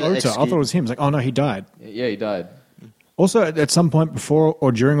thought it was Yeah, Ota. I excuse- thought it was him. It's like, oh no, he died. Yeah, he died. Also, at some point before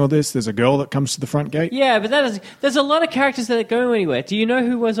or during all this, there's a girl that comes to the front gate. Yeah, but there's a lot of characters that don't go anywhere. Do you know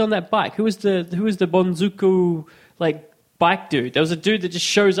who was on that bike? Who was the Bonzuku bike dude? There was a dude that just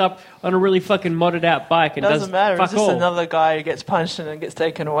shows up on a really fucking modded out bike and Doesn't matter. fuck It's just all. another guy who gets punched and then gets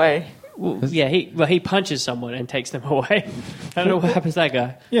taken away. Well, yeah, he punches someone and takes them away. I don't know what happens to that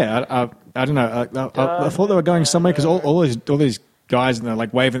guy. Yeah, I don't know. I thought they were going somewhere because all these guys and they're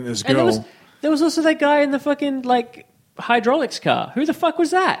like waving at this And girl. there was also that guy in the fucking hydraulics car. Who the fuck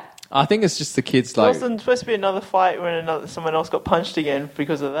was that? I think it's just the kids There was supposed to be another fight when someone else got punched again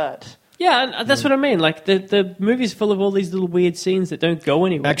because of that. Yeah, and that's what I mean. Like, the movie's full of all these little weird scenes that don't go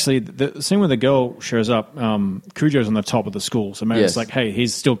anywhere. Actually, the scene where the girl shows up, Cujo's on the top of the school, so maybe Yes. it's like, hey,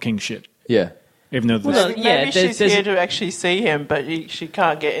 he's still king shit. Yeah. Even though Well, Maybe yeah, she's there's- here to actually see him, but she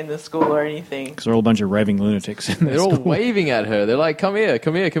can't get in the school or anything. they're all a bunch of raving lunatics. In They're all waving at her. They're like, come here,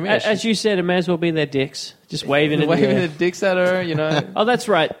 come here, come here. As you said, it may as well be their dicks. Just waving in the waving air. their dicks at her, you know. Oh, that's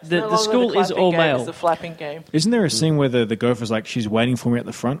right. No The longer school is clapping all game, male. It's the flapping game. Isn't there a scene where the gopher's like, she's waiting for me at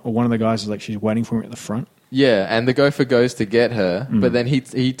the front? Or one of the guys is like, she's waiting for me at the front? Yeah, and the gopher goes to get her, but then he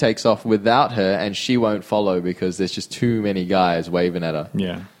takes off without her, and she won't follow because there's just too many guys waving at her.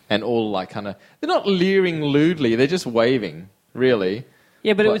 Yeah. And all like kind of, they're not leering lewdly, they're just waving, really.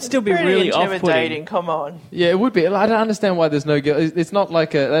 Yeah, but it would still be Pretty really intimidating. off-putting. Come on. Yeah, it would be. I don't understand why there's no girl. It's not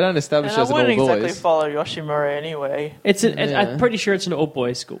like they don't establish And I us as all wouldn't exactly boys. follow Yoshimura anyway. I'm pretty sure it's an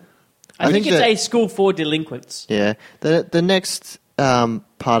all-boys school. I I think think it's that- a school for delinquents. Yeah. The next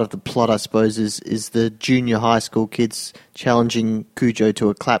part of the plot, I suppose, is the junior high school kids challenging Cujo to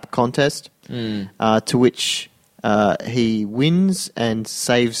a clap contest, to which he wins and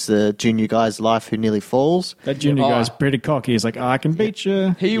saves the junior guy's life who nearly falls. That junior Oh. guy's pretty cocky. He's like, I can beat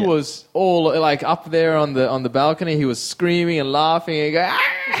you. He was all like up there on the balcony. He was screaming and laughing and going,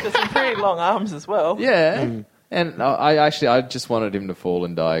 ah! Got some pretty long arms as well. Yeah. And I just wanted him to fall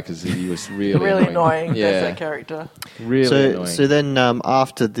and die because he was really Really annoying. Yeah, That's that character. really annoying. So then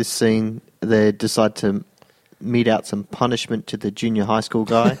after this scene, they decide to mete out some punishment to the junior high school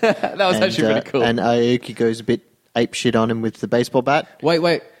guy. that was actually pretty cool. And Aoki goes a bit ape shit on him with the baseball bat.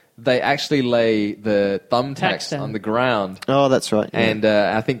 Wait. They actually lay the Tacks thumbtacks down. on the ground. Oh, that's right. yeah. And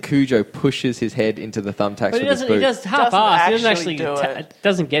I think Cujo pushes his head into the thumbtacks But with his boot. he does half-assed. He doesn't actually actually do it.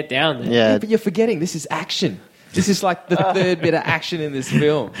 doesn't get down there. Yeah. But you're forgetting this is action. This is like the third bit of action in this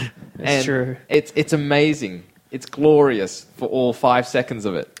film. That's true. It's amazing. It's glorious for all 5 seconds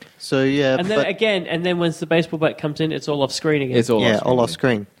of it. So yeah, And then once the baseball bat comes in, it's all off screen again. It's all yeah, off all off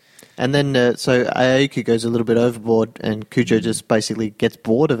screen. And then so Aoki goes a little bit overboard, and Cujo just basically gets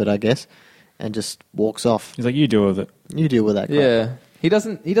bored of it, I guess, and just walks off. He's like, you deal with it. You deal with that. Guy. Yeah. He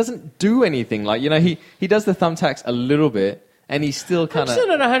doesn't do anything. Like, you know, he does the thumbtacks a little bit, and he's still I'm kind still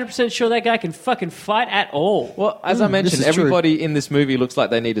of... not 100% sure that guy can fucking fight at all. Well, as I mentioned, is true. everybody in this movie looks like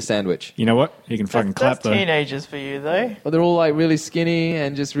they need a sandwich. You know what? He can fucking clap, That's though. teenagers for you, though. But they're all like really skinny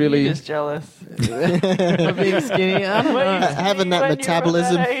and just really You're just jealous. being skinny. I don't know. Having that When you were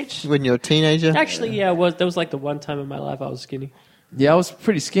metabolism that age. when you're a teenager. Actually, yeah, there was like the one time in my life I was skinny. Yeah, I was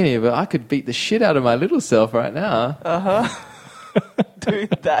pretty skinny, but I could beat the shit out of my little self right now. Do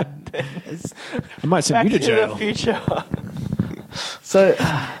that then. I might send Back you to to the jail. future. So,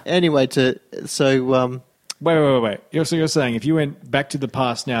 Anyway, Wait. So you're saying if you went back to the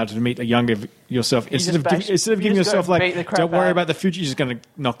past now to meet a younger yourself, instead of just giving just yourself go beat like, the crap don't worry out. about the future, you're just going to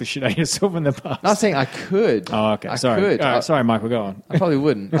knock the shit out of yourself in the past. I was saying I could. Oh, okay. I Sorry. could. All right, sorry, Michael. Go on. I probably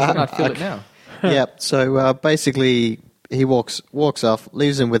wouldn't. I'd feel it now. yeah. So basically, he walks off,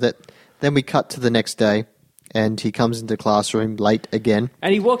 leaves him with it. Then we cut to the next day, and he comes into classroom late again.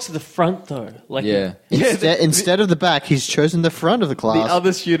 And he walks to the front, though. Like, Yeah. Instead of the back, he's chosen the front of the The class.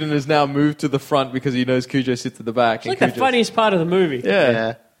 other student has now moved to the front because he knows Cujo sits at the back. It's like the funniest part of the movie. Yeah.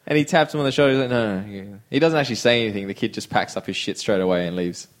 Yeah. And he taps him on the shoulder. He's like, no. He doesn't actually say anything. The kid just packs up his shit straight away and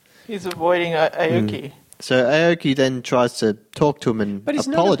leaves. He's avoiding Aoki. So Aoki then tries to talk to him and But he's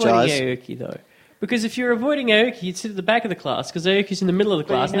not apologize. avoiding Aoki, though. Because if you're avoiding Aoki, you'd sit at the back of the class, because Aoki's in the middle of the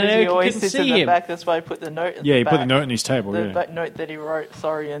But class, he and knows he Aoki always couldn't sits in see the him. back. That's why I put the note in Yeah, the he back. put the note on his table. The Yeah. back note that he wrote,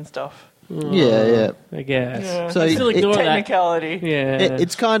 sorry and stuff. Yeah. I guess. Yeah. So I still it- ignore that. Technicality. Yeah.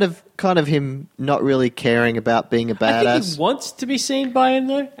 It's kind of him not really caring about being a I think badass. he wants to be seen by him,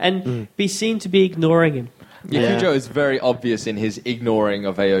 though, and be seen to be ignoring him. Yeah. Yeah. Cujo is very obvious in his ignoring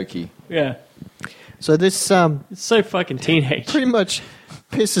of Aoki. Yeah. So this It's so fucking teenage. pretty much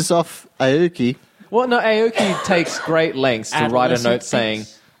pisses off Aoki. Well, no, Aoki takes great lengths to write a Adolescent note saying,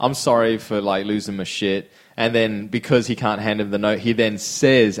 things. I'm sorry for like losing my shit. And then because he can't hand him the note, he then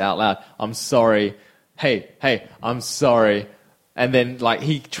says out loud, I'm sorry. Hey, I'm sorry. And then like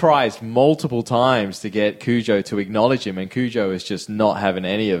he tries multiple times to get Cujo to acknowledge him, and Cujo is just not having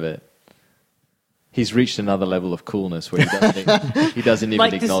any of it. He's reached another level of coolness where he doesn't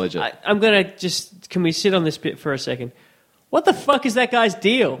even acknowledge it. I'm going to just... Can we sit on this bit for a second? What the fuck is that guy's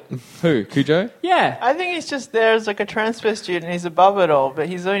deal? Who? Cujo? Yeah. I think he's just there as like a transfer student. He's above it all, but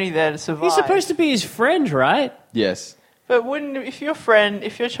he's only there to survive. He's supposed to be his friend, right? Yes. But wouldn't if your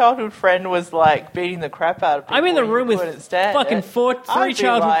childhood friend was like beating the crap out of people, I'm in the and you room with couldn't stand fucking it, three I'd be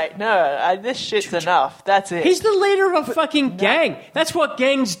childhood. like, no, this shit's enough. That's it. He's the leader of a fucking gang. That's what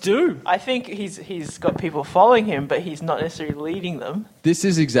gangs do. I think he's got people following him, but he's not necessarily leading them. This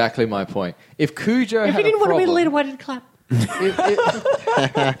is exactly my point. If Cujo If had he didn't a want to be the problem- leader, why did he clap?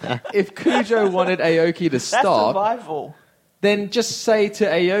 if Cujo wanted Aoki to That's stop, survival. then just say to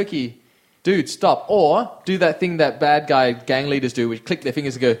Aoki, dude, stop. Or do that thing that bad guy gang leaders do, which click their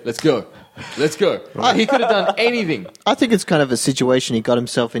fingers and go, let's go. Let's go. He could have done anything. I think it's kind of a situation he got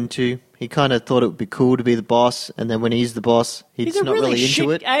himself into. He kind of thought it would be cool to be the boss, and then when he's the boss, he's not really shit,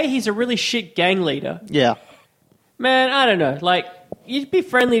 into it. He's a really shit gang leader. Yeah. Man, I don't know. Like, you'd be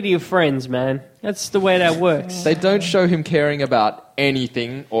friendly to your friends, man. That's the way that works. They don't show him caring about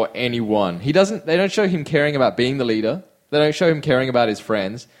anything or anyone. They don't show him caring about being the leader. They don't show him caring about his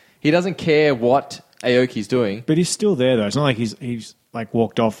friends. He doesn't care what Aoki's doing. But he's still there, though. It's not like he's like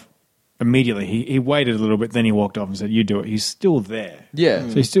walked off immediately. He waited a little bit, then he walked off and said, "You do it." He's still there. Yeah.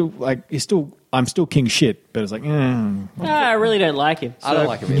 So I'm still king shit. But it's like, I really don't like him. I don't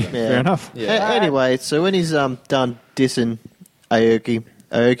like him either. Yeah. fair enough. Yeah. Anyway, so when he's done dissing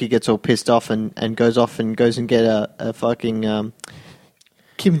Aoki gets all pissed off and goes off and goes and get a fucking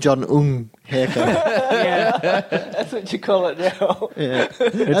Kim Jong-un haircut. Yeah. That's what you call it now. Yeah.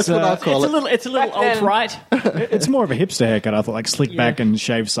 That's what I call it. It's a little Back then- alt-right. It's more of a hipster haircut. I thought, like slick back and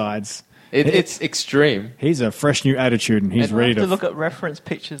shaved sides. It's extreme. He's a fresh new attitude, and he's I ready have to to look at reference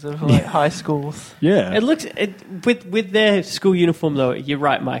pictures of like high schools. Yeah. It looks with their school uniform though. You're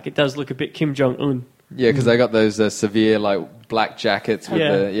right, Mike. It does look a bit Kim Jong Un. Yeah, because they got those severe like black jackets with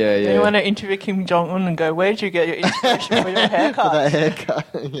Yeah. the yeah. You want to interview Kim Jong Un and go, "Where'd you get your inspiration for your haircut?" That haircut.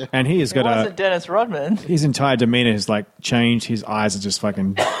 Yeah. And he has It got wasn't Dennis Rodman. his entire demeanor has like changed. His eyes are just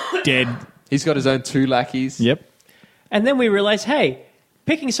fucking dead. He's got his own 2 lackeys. Yep. And then we realize, hey,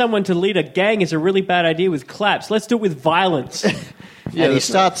 picking someone to lead a gang is a really bad idea with claps. Let's do it with violence. Yeah, And he that's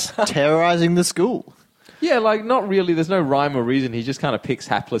right. starts terrorizing the school. Yeah, like not really. There's no rhyme or reason. He just kind of picks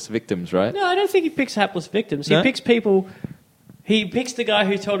hapless victims, right? No, I don't think he picks hapless victims. No? He picks people. He picks the guy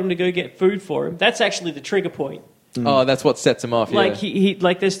who told him to go get food for him. That's actually the trigger point. Oh, that's what sets him off. Like yeah. he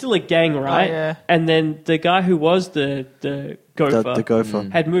like there's still a gang, right? yeah. And then the guy who was the gopher, The gopher.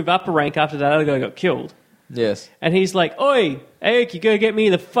 had moved up a rank after that other guy got killed. Yes. And he's like, "Oi, Aoki, go get me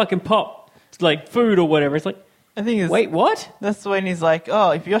the fucking pop, like food or whatever." It's like, I think it's, wait, what? that's when he's like,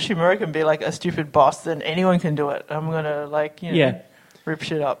 "Oh, if Yoshimura can be like a stupid boss, then anyone can do it. I'm gonna Yeah. rip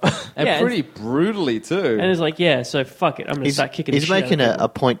shit up." And Yeah, pretty brutally too. And it's like, yeah, so fuck it, I'm gonna start kicking. He's the shit making out of a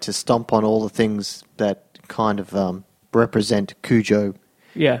point to stomp on all the things that kind of represent Cujo people.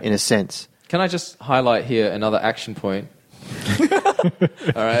 Yeah. in a sense. Can I just highlight here another action point?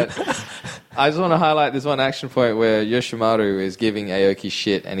 All right. I just want to highlight this one action point where Yoshimaru is giving Aoki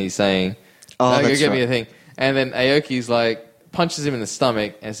shit and he's saying, Oh, "No, go that's get me right. a thing." And then Aoki's like, punches him in the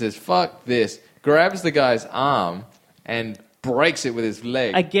stomach and says, "Fuck this," grabs the guy's arm and breaks it with his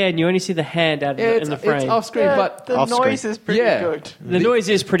leg. Again, you only see the hand out Yeah, in the frame. it's off screen, but the Off noise screen. is pretty Yeah. good. The noise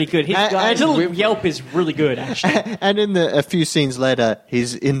is pretty good. His, And- his little and- yelp is really good, actually. And in a few scenes later,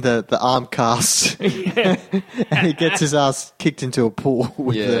 he's in the arm cast. And he gets his ass kicked into a pool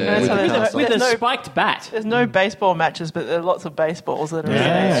with Yeah. the, That's with how the they do it. cast on. With a There's no- spiked bat. There's no baseball matches, but there are lots of baseballs that are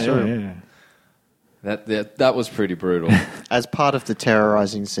Yeah, in yeah. that was pretty brutal. As part of the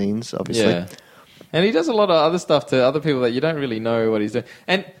terrorizing scenes, obviously. Yeah. And he does a lot of other stuff to other people that you don't really know what he's doing.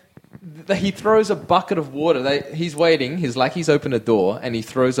 And he throws a bucket of water. He's waiting. His lackeys open a door, and he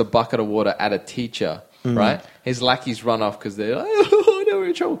throws a bucket of water at a teacher, right? His lackeys run off because they're like, "Oh, no, we're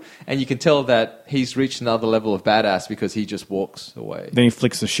in trouble." And you can tell that he's reached another level of badass because he just walks away. Then he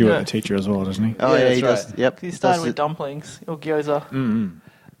flicks the shoe Yeah. at the teacher as well, doesn't he? Oh, Yeah, yeah, he that's does. right. Yep. He started Does with it. dumplings or gyoza.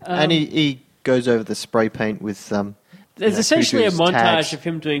 And he goes over the spray paint with There's essentially a Cujo's montage tags. of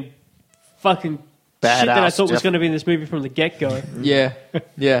him doing fucking shit that I Badass thought was stuff. going to be in this movie from the get-go. Yeah,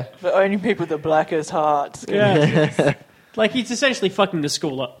 yeah. But only people with the blackest hearts. Yeah. Like, he's essentially fucking the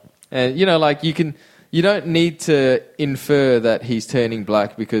school up. And like you don't need to infer that he's turning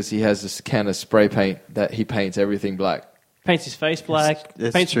black because he has this can of spray paint that he paints everything black. Paints his face black,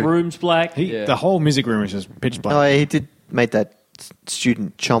 That's paints true. rooms black. Yeah. The whole music room is just pitch black. Oh, yeah, he did make that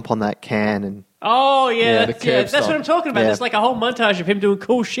student chomp on that can and Oh, yeah, Yeah, the that's, curb that's what stomp. I'm talking about. Yeah. There's like a whole montage of him doing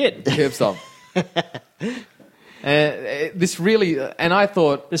cool shit. Curb stomp. This really, and I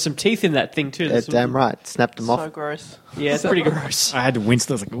thought, There's some teeth in that thing, too. There's some- damn right, snapped them So off. gross. Yeah, it's pretty gross. I had to wince.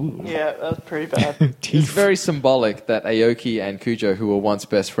 I was like, ooh. Yeah, that was pretty bad. it's Teeth. very symbolic that Aoki and Cujo, who were once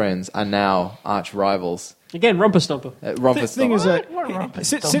best friends, are now arch rivals. Again, Romper Stomper. Romper The thing is that What Romper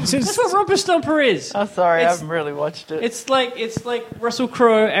since, Stomper? since That's what Romper Stomper is. I'm sorry, I It's- haven't really watched it. It's like Russell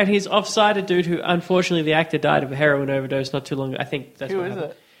Crowe and his offsider dude who, unfortunately, the actor died of a heroin overdose not too long ago. I think that's Who what is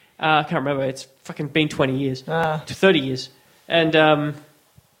happened. it? I can't remember. It's fucking been 20 years. Ah. 30 years.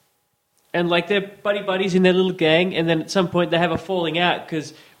 And like they're buddies in their little gang, and then at some point they have a falling out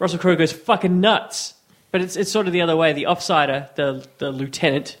because Russell Crowe goes fucking nuts. But it's sort of the other way. The offsider, the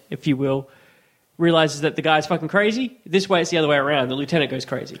lieutenant, if you will, realizes that the guy's fucking crazy. This way, it's the other way around. The lieutenant goes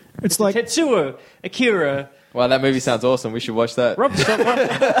crazy. It's like Tetsuo Akira. Wow, that movie sounds awesome. We should watch that. Romper Stomper.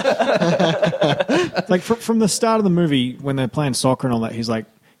 like from the start of the movie when they're playing soccer and all that,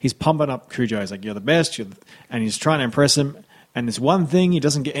 he's pumping up Cujo. He's like, "You're the best," and he's trying to impress him. And this one thing, he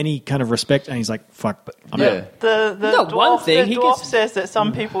doesn't get any kind of respect, and he's like, "Fuck." I'm out. The Not one dwarf, thing, the he dwarf gets- says that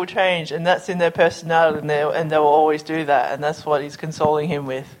some people change, and that's in their personality, and they will always do that, and that's what he's consoling him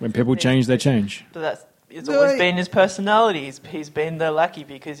with. When people change, they change. But it's always been his personality. He's been the lackey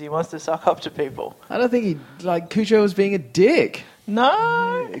because he wants to suck up to people. I don't think Cujo was being a dick.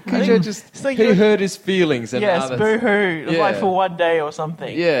 No, Cujo just it's like he you're- hurt his feelings. And yes, others. boo-hoo, Yeah. like for one day or something.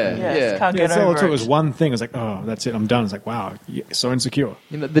 Yeah, yes, yeah. can't Yeah, get so over it was it. one thing. I was like, "Oh, that's it. I'm done." It's like, wow, so insecure.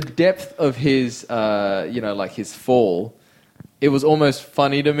 You know, the depth of his, like his fall, it was almost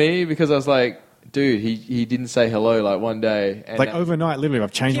funny to me because I was like, dude, he didn't say hello like one day. And Like overnight, literally,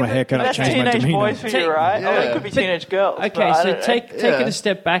 I've changed my but haircut. I've That's changed my teenage demeanor. boys for you, right? Oh, Yeah. they could be teenage girls. Okay, but I so don't- take Yeah. it a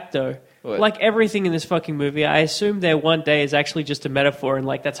step back though. What? Like everything in this fucking movie, I assume their one day is actually just a metaphor, and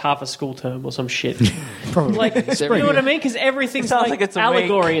like that's half a school term or some shit. Probably. Like, you know what I mean? Because everything's It sounds like, like it's a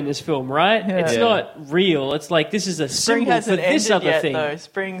allegory week. in this film, right? Yeah. It's Yeah. not real. It's like this is a Spring symbol for hasn't this ended other yet, thing. though.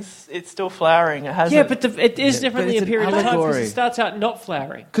 Spring's it's still flowering. It hasn't. Yeah, but it is Yeah, definitely but a it's period an of time because allegory. it starts out not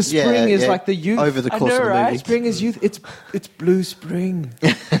flowering. because spring is like the youth. over the I course know, of the right? movie. Spring is youth. It's blue spring.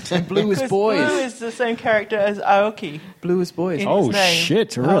 And blue is 'Cause boys. Blue is the same character as Aoki. Blue is boys. In Oh, his name.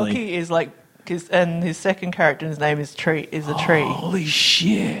 shit, really? Aoki is like, and his second character's name is Tree. Is a tree. Holy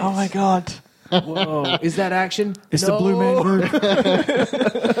shit! Oh my god! Whoa, is that action? It's the Blue Man Group.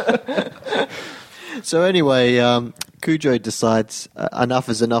 So anyway, Cujo decides enough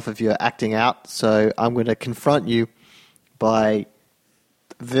is enough of your acting out. So I'm going to confront you by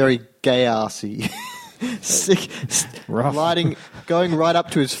very gay-arsy, Rough. going right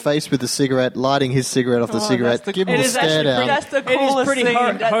up to his face with the cigarette, lighting his cigarette off the cigarette, that's the give him It a is actually stare down. That's the It is coolest pretty scene.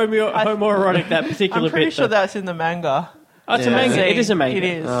 homoerotic, that particular I'm pretty bit. sure though. that's in the manga. Oh, it's a Yeah. manga. It is a manga. It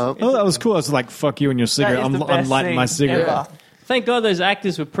is. Oh. Oh, that was cool. I was like, "Fuck you and your That cigarette." is I'm the best lighting my scene cigarette. ever. Thank God those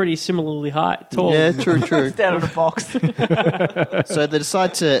actors were pretty similarly tall. Yeah, true. It's down in a box. So they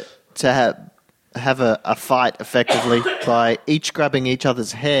decide to have a fight effectively by each grabbing each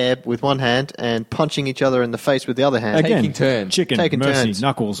other's hair with one hand and punching each other in the face with the other hand. Again, Taking turns. chicken, Taking mercy, turns.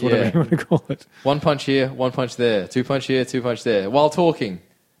 knuckles, whatever Yeah. you want to call it. One punch here, one punch there, two punch here, two punch there, while talking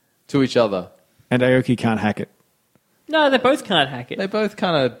to each other. And Aoki can't hack it. No, they both can't hack it. They both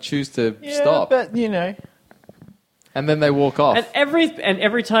kind of choose to yeah, stop, but you know, and then they walk off. And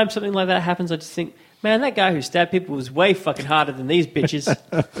every time something like that happens, I just think, man, that guy who stabbed people was way fucking harder than these bitches.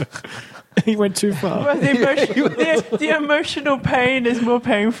 He went too far. but the emotional pain is more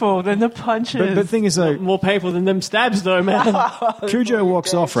painful than the punches. But the thing is, though, More painful than them stabs, though, man. Cujo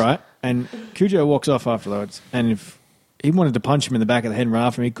walks off, right? And Cujo walks off afterwards. And if he wanted to punch him in the back of the head and run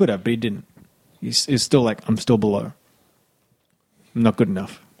after him, he could have, but he didn't. He's still like, I'm still below. I'm not good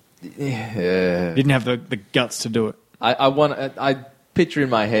enough. Yeah. Didn't have the guts to do it. I picture in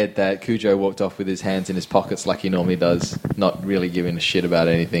my head that Cujo walked off with his hands in his pockets like he normally does, not really giving a shit about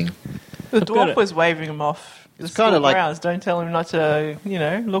anything. the got dwarf it. was waving him off. It's kind kinda of like- grounds. Don't tell him not to,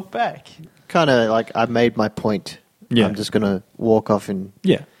 look back. Kind of like I made my point. Yeah. I'm just going to walk off in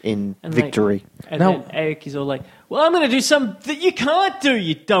Yeah. in And victory. And No. then Aoki's all like, well, I'm going to do something that you can't do,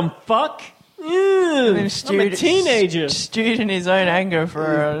 you dumb fuck. And I'm a stewed- teenager. Stewed in his own anger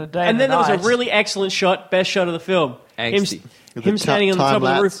for a day. And then there was a night. really excellent shot, best shot of the film. Angsty. Him standing on the top of the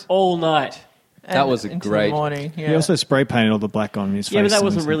time-lapse. roof all night. That was a into great- the morning. Yeah. He also spray painted all the black on his face. Yeah, but that and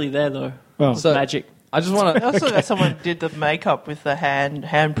wasn't his- really there, though. Well, So- Magic. I just want I to. also got someone did the makeup with the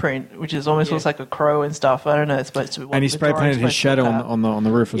handprint, which is almost looks like a crow and stuff. I don't know. It's supposed to. and he spray painted his shadow on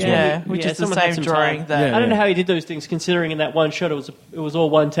the roof as well. Yeah, which is the someone had same some drawing time. that. Yeah. I don't know how he did those things, considering in that one shot it was all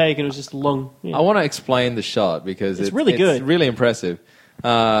one take and it was just long. Yeah. I want to explain the shot because It's really good. It's really impressive.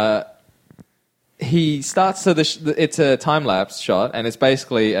 He starts so it's a time lapse shot, and it's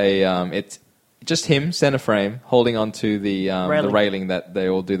basically it's just him center frame holding onto the railing that they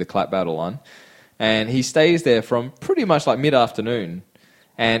all do the clap battle on, and he stays there from pretty much like mid afternoon,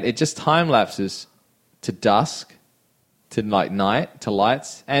 and it just time lapses to dusk, to like night to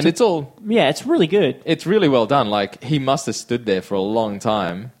lights, and it's really good. It's really well done. Like, he must have stood there for a long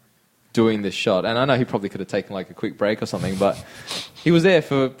time doing this shot, and I know he probably could have taken like a quick break or something, but he was there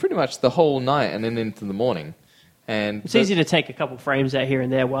for pretty much the whole night and then into the morning. And it's easy to take a couple frames out here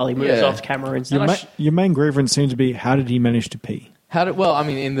and there while he moves off camera and stuff. Your main grievance seems to be, how did he manage to pee? In the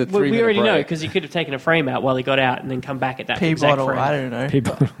 3 minute we already break, know, because he could have taken a frame out while he got out and then come back at that exact bottle, frame. I don't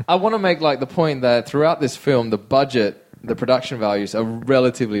know. I want to make like the point that throughout this film, the budget, the production values are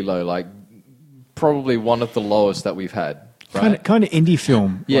relatively low, like probably one of the lowest that we've had. Right? Kind of indie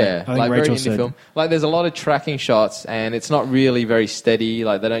film. Yeah, I think very Rachel indie said. film. Like, there's a lot of tracking shots, and it's not really very steady.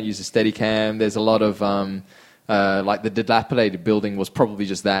 Like, they don't use a steady cam. There's a lot of like the dilapidated building was probably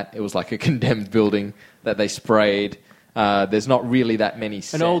just that. It was like a condemned building that they sprayed. There's not really that many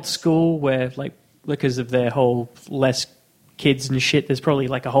sets. An old school where, like, because of their whole less kids and shit, there's probably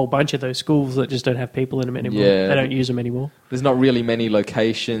like a whole bunch of those schools that just don't have people in them anymore. Yeah. They don't use them anymore. There's not really many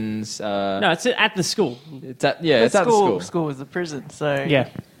locations. No, it's at the school. It's at the school. School is the prison, so Yeah.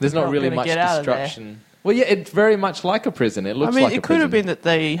 There's not not really gonna much get out of there. destruction. Well, yeah, it's very much like a prison. It looks I mean, like a it could have prison. been that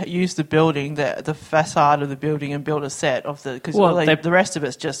they used the building, the facade of the building, and built a set of the because Well, the rest of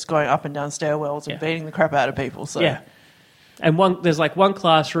it's just going up and down stairwells and beating the crap out of people. So Yeah. And there's like one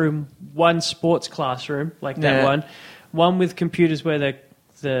classroom, one sports classroom, like that Yeah. one with computers where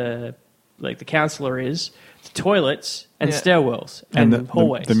the counselor is, toilets and Yeah. stairwells and, the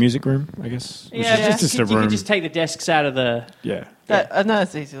hallways. The music room, I guess. Which Yeah, is just a you room. could just take the desks out of the. Yeah. that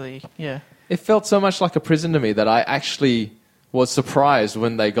that's easily It felt so much like a prison to me that I actually was surprised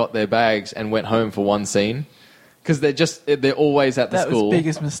when they got their bags and went home for one scene, because they're always at the That school. was the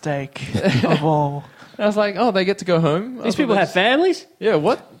biggest mistake of all. I was like, oh, they get to go home. These people have families. Yeah,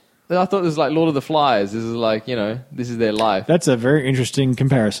 what? I thought it was like Lord of the Flies. This is like, this is their life. That's a very interesting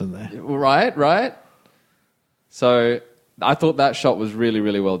comparison there. Right. So I thought that shot was really,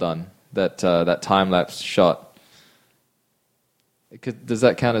 really well done. That time-lapse shot. Does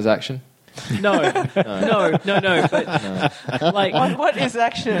that count as action? No. But like, What is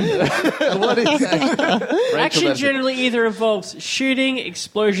action? What is action? action generally either involves shooting,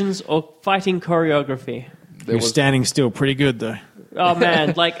 explosions, or fighting choreography. You're standing still pretty good, though. Oh man,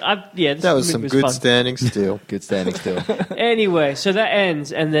 this That was movie some was good fun. standing still. Good standing still. Anyway, so that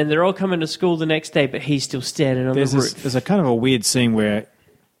ends, and then they're all coming to school the next day, but he's still standing on the roof. There's a kind of a weird scene where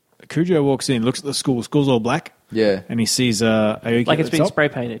Cujo walks in, looks at the school. School's all black. Yeah. And he sees Aoki Like at it's the been top. spray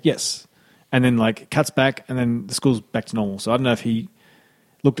painted. Yes. And then cuts back, and then the school's back to normal. So I don't know if he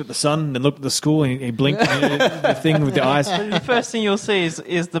looked at the sun, then looked at the school, and he blinked the thing with the eyes. The first thing you'll see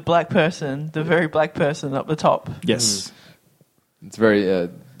is the black person, the very black person up the top. Yes. It's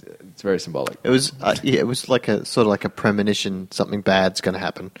very symbolic. It was it was like a sort of like a premonition. Something bad's going to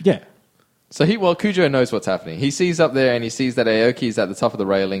happen. Yeah. So Cujo knows what's happening. He sees up there and he sees that Aoki is at the top of the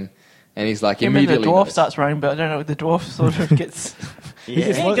railing, and he's like Him and the immediately dwarf knows. starts running, but I don't know. The dwarf sort of gets. You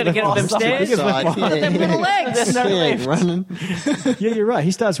ain't gonna get up them stairs. Side, Them little legs. There's no yeah, lift. running. Yeah, you're right.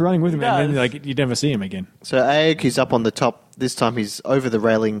 He starts running with him, He and does. then you never see him again. So Aoki's up on the top. This time he's over the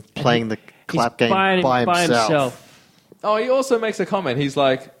railing playing the clap game by himself. Oh, he also makes a comment. He's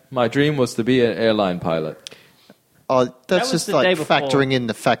like, "My dream was to be an airline pilot." Oh, That that's was just the like day before. factoring in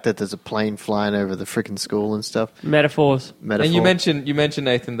the fact that there's a plane flying over the freaking school and stuff. Metaphors. Metaphor. And you mentioned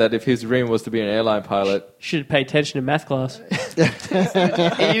Nathan that if his dream was to be an airline pilot, Should pay attention in math class.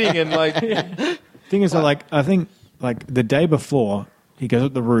 eating and like Thing is, I think the day before he goes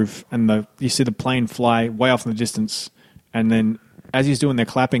up the roof, and you see the plane fly way off in the distance, and then as he's doing the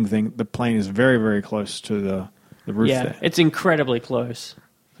clapping thing, the plane is very, very close to the roof Yeah, there. it's incredibly close.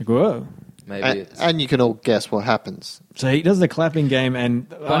 Like, whoa. maybe and you can all guess what happens. So he does the clapping game, and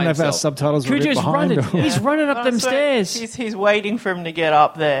I don't know if our himself. subtitles were a bit Cujo's behind. running. or- He's running up them So stairs. He's waiting for him to get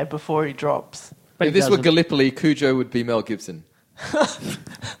up there before he drops. But if he this were doesn't. Gallipoli, Cujo would be Mel Gibson.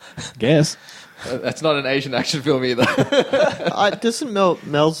 Guess. That's not an Asian action film either. Doesn't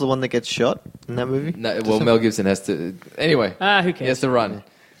Mel's the one that gets shot in that movie? No, well, Mel Gibson has to. Anyway, Who cares? he has to run.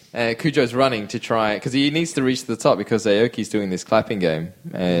 Cujo's running to try because he needs to reach the top because Aoki's doing this clapping game,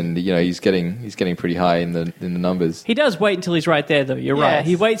 and he's getting pretty high in the numbers. He does wait until he's right there, though. You're right. Yes.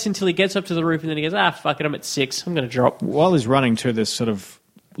 He waits until he gets up to the roof, and then he goes, fuck it, I'm at 6. I'm going to drop. While he's running to this sort of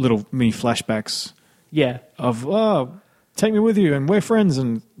little mini flashbacks Yeah. of, take me with you, and we're friends,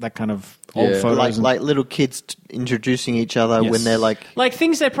 and that kind of old Yeah. photos. Like little kids introducing each other Yes. when they're like Like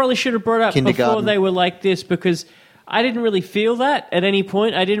things they probably should have brought up before Kindergarten. they were like this, because I didn't really feel that at any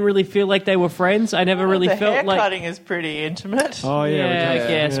point. I didn't really feel like they were friends. I never really the felt hair like... cutting is pretty intimate. Oh, yeah. Yeah, I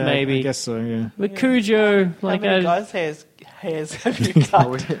guess, maybe. I guess so, yeah. With Cujo, How like many guys' hairs have you cut?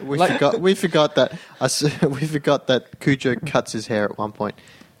 We forgot that we forgot that Cujo cuts his hair at one point.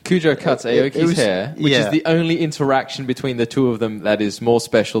 Cujo cuts It Aoki's was- hair, which yeah. is the only interaction between the two of them that is more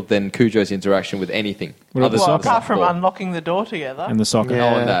special than Cujo's interaction with anything. What about the Well, soccer? apart from Sport. unlocking the door together, And the soccer.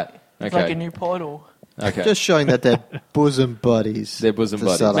 Yeah. Oh, and that. it's like a Okay. new portal. Okay. Just showing that they're bosom buddies. They're bosom to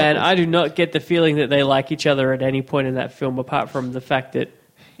buddies. start off Man, with. I do not get the feeling that they like each other at any point in that film, apart from the fact that,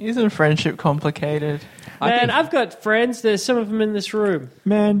 Isn't friendship complicated? man, I've got friends. There's some of them in this room.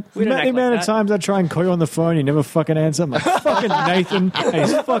 Man, We don't the act like amount of that. times I try and call you on the phone, you never fucking answer. I'm like, fucking Nathan and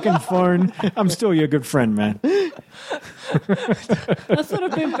his fucking phone. I'm still your good friend, man. I thought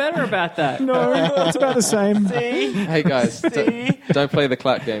I'd been better about that. No, it's about the same. See? Hey guys, See? don't play the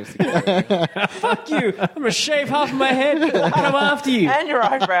clap games together. Fuck you. I'm going to shave half of my head and come after you. And your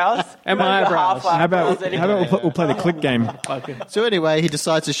eyebrows. And my You've got eyebrows. half How about anyway. we'll play the click game? Fucking So anyway, he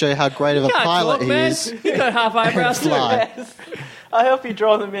decides to show you how great of a can't pilot talk, he man. is. You got half eyebrows too. Fly. Yes. I hope you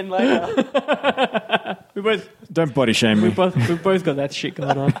draw them in later. We both, Don't body shame me. we've both got that shit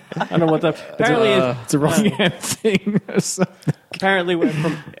going on. I don't know what that. Apparently, It's a wrong hand thing. apparently we're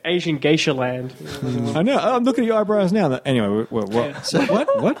from Asian geisha land. I know. I'm looking at your eyebrows now. Anyway, what?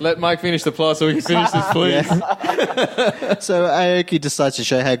 What? Let Mike finish the plot so we can finish this, please. So Aoki decides to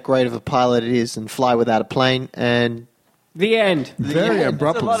show how great of a pilot it is and fly without a plane, and The end. Very There's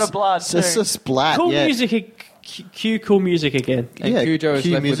abrupt. a lot of blood, it's just too. a splat. Cool yeah. music. Cue cool music again. And Yeah, Cujo is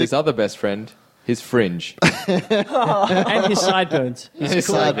cue left with music. his other best friend, his fringe. And his sideburns. His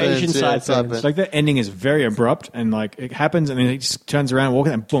cool sideburns, Asian yeah, sideburns. sideburns. Like that ending is very abrupt, and like it happens, and then he just turns around,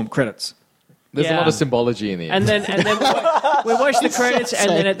 walking, and boom, credits. There's a Yeah. lot of symbology in the end. And then we watch the credits, and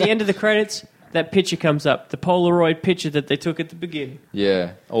then at the end of the credits, that picture comes up, the Polaroid picture that they took at the beginning.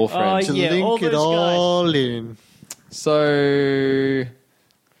 Yeah, all friends. To Yeah, all link it those all in. So,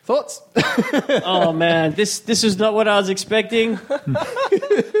 thoughts? Oh man, this is not what I was expecting.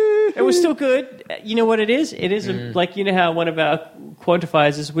 It was still good. You know what it is? It is like, you know how one of our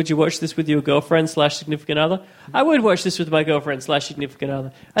quantifiers is, would you watch this with your girlfriend / significant other? I would watch this with my girlfriend / significant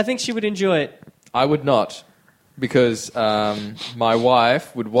other. I think she would enjoy it. I would not, because my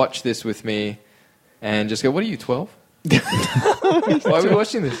wife would watch this with me and just go, "What are you, 12? Why are we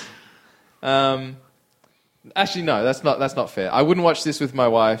watching this?" Actually, no, that's not fair. I wouldn't watch this with my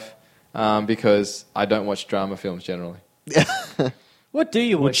wife because I don't watch drama films generally. What do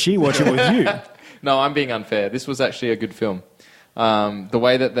you Would watch? she watch it with you? No, I'm being unfair. This was actually a good film. The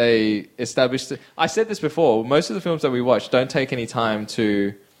way that they established it. I said this before. Most of the films that we watch don't take any time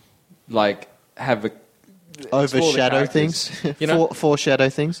to, like, have a Overshadow characters. things. You know? Foreshadow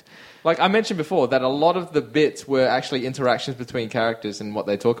things. Like I mentioned before, that a lot of the bits were actually interactions between characters and what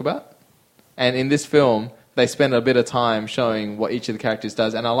they talk about. And in this film, they spend a bit of time showing what each of the characters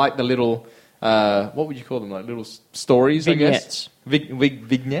does. And I like the little, what would you call them? Like little stories, Vignettes. I guess?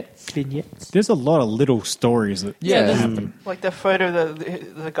 Vignettes? Vignettes. There's a lot of little stories that Yeah. happen. Like the photo of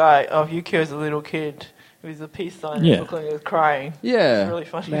the guy of Yukio as a little kid with the peace sign Yeah. looking like he was crying. Yeah. It's really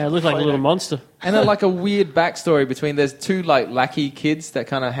funny. Man, I look like a photo. little monster. And then like a weird backstory between, there's two like lackey kids that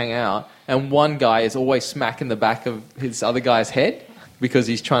kind of hang out, and one guy is always smacking the back of his other guy's head because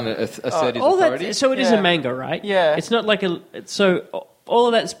he's trying to assert his All authority. that. So it is Yeah. a manga, right? Yeah. It's not like a. So all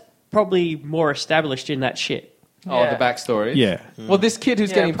of that's probably more established in that shit. Oh, Yeah. the backstory? Yeah. Well, this kid who's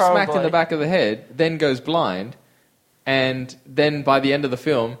Yeah, getting smacked in probably. the back of the head then goes blind, and then by the end of the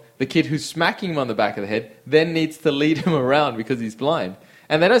film, the kid who's smacking him on the back of the head then needs to lead him around because he's blind.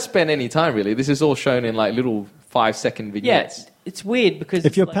 And they don't spend any time, really. This is all shown in like little 5-second Yeah, vignettes. it's weird because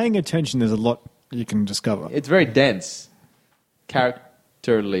If you're like, paying attention, there's a lot you can discover. It's very dense.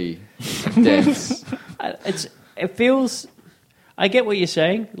 Characterly dense. it feels. I get what you're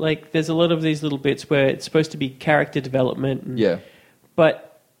saying. Like, there's a lot of these little bits where it's supposed to be character development. And, Yeah.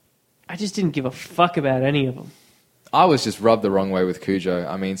 But I just didn't give a fuck about any of them. I was just rubbed the wrong way with Cujo.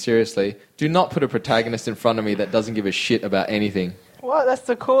 I mean, seriously, do not put a protagonist in front of me that doesn't give a shit about anything. What? That's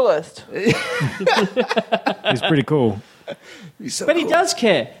the coolest. It's pretty cool. But he does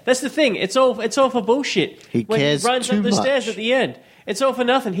care. That's the thing. It's all for bullshit. He when cares he runs too up the stairs much. at the end, it's all for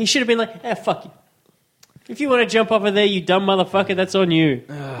nothing. He should have been like, fuck you. If you want to jump over there, you dumb motherfucker, that's on you.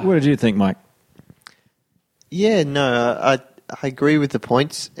 What did you think, Mike? Yeah, no, I agree with the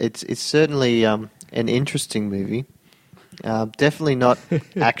points. It's certainly an interesting movie. Definitely not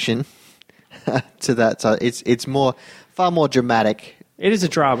action to that. So it's far more dramatic. It is a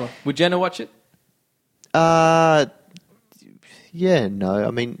drama. Would Jenna watch it? Yeah, no.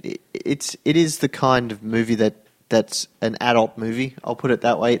 I mean, it is the kind of movie that's an adult movie. I'll put it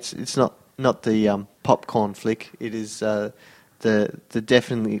that way. It's not the popcorn flick. It is the the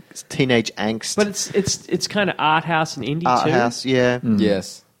definitely teenage angst. But it's kind of art house and indie art too. house, yeah.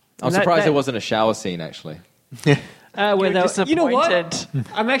 Yes. I'm And that- surprised that- there wasn't a shower scene, actually. Where You're they you know what?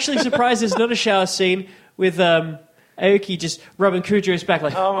 disappointed. I'm actually surprised there's not a shower scene with Aoki just rubbing Kujo's back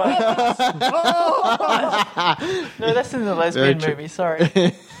like. Oh my god. No, that's in the lesbian true. movie. Sorry.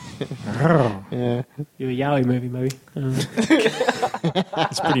 Yeah. You're a yaoi movie, maybe.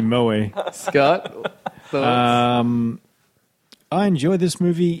 It's pretty moe. Scott? thoughts? I enjoy this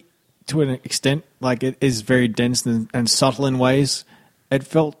movie to an extent. Like, it is very dense and subtle in ways. It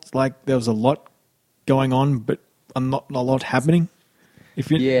felt like there was a lot going on, but not a lot happening.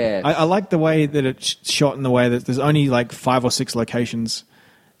 Yes. I like the way that it's shot in the way that there's only like 5 or 6 locations,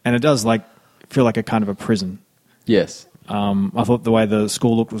 and it does like feel like a kind of a prison. Yes. I thought the way the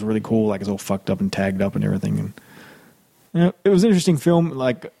school looked was really cool. Like, it's all fucked up and tagged up and everything. And you know, it was an interesting film,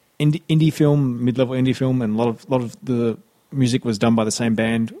 like indie film, mid-level indie film, and a lot of the music was done by the same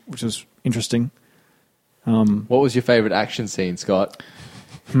band, which was interesting. What was your favorite action scene, Scott?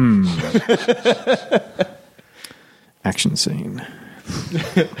 Action scene.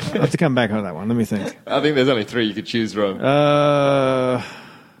 I have to come back on that one. Let me think. I think there's only 3 you could choose from.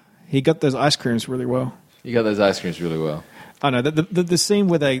 He got those ice creams really well. You got those ice creams really well. I know the scene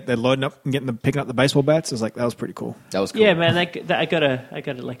where they're loading up and picking up the baseball bats is like, that was pretty cool. That was cool. Yeah, man, I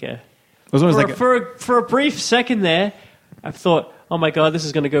got like a It was almost like for a brief second there. I thought, oh my god, this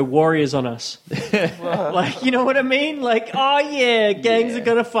is going to go Warriors on us. Like, you know what I mean? Like, oh yeah, gangs are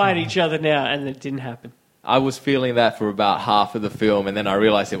going to fight each other now, and it didn't happen. I was feeling that for about half of the film, and then I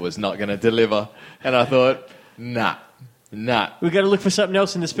realized it was not going to deliver. And I thought, nah. We've got to look for something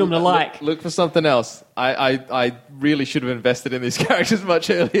else in this film to like. Look for something else. I really should have invested in these characters much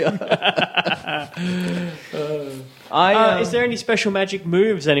earlier. Is there any special magic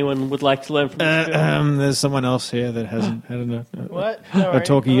moves anyone would like to learn from this film? there's someone else here that hasn't had What? a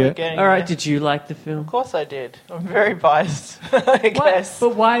talkie yet. All right, did you like the film? Of course I did. I'm very biased, I guess.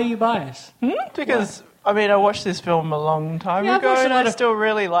 But why are you biased? Because, I mean, I watched this film a long time Yeah, I've ago, watched a and lot I of- still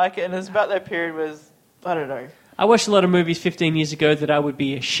really like it, and it's about that period was, I don't know. I watched a lot of movies 15 years ago that I would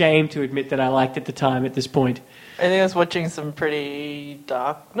be ashamed to admit that I liked at the time at this point. I think I was watching some pretty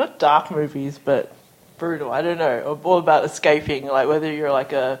not dark movies, but brutal. I don't know. All about escaping, like whether you're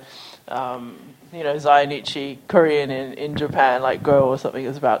like a, Zainichi Korean in Japan, like Girl or something,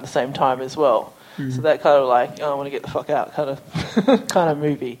 is about the same time as well. So that kind of like, I want to get the fuck out kind of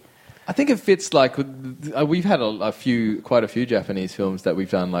movie. I think it fits like we've had quite a few Japanese films that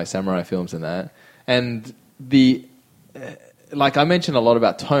we've done, like samurai films and that, and like I mentioned a lot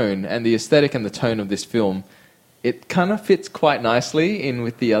about tone and the aesthetic and the tone of this film. It kind of fits quite nicely in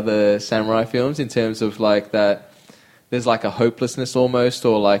with the other samurai films in terms of like that. There's like a hopelessness almost,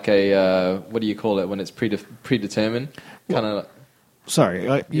 or like a what do you call it when it's predetermined? Kind of. Sorry,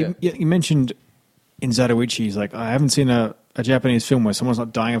 you mentioned in Zatoichi, he's like, I haven't seen a Japanese film where someone's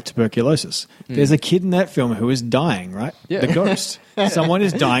not dying of tuberculosis. There's a kid in that film who is dying, right? Yeah. The ghost. Someone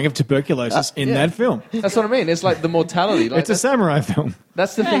is dying of tuberculosis in that film. That's what I mean. It's like the mortality. Like It's a samurai film.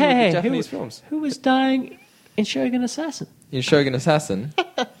 that's the thing with the Japanese films. Who was dying in Shogun Assassin? In Shogun Assassin,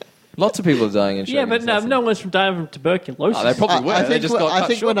 lots of people are dying in Shogun Yeah, but Assassin. no one's from dying from tuberculosis. Oh, they probably were. They just got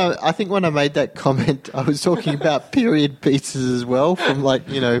cut short. I think when I made that comment, I was talking about period pieces as well, from like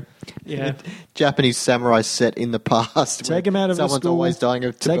Yeah. Japanese samurai set in the past. Take him out of a someone's school. always dying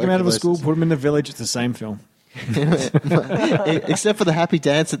of Take him out of a tuberculosis. school, put him in the village. It's the same film. Except for the happy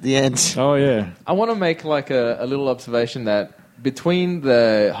dance at the end. Oh, yeah. I want to make like a little observation that between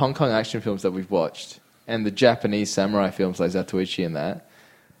the Hong Kong action films that we've watched and the Japanese samurai films like Zatoichi and that,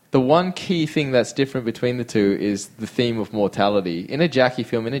 the one key thing that's different between the two is the theme of mortality. In a Jackie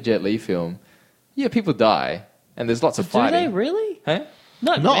film, in a Jet Li film, yeah, people die, and there's lots of Do fighting. they really? Huh?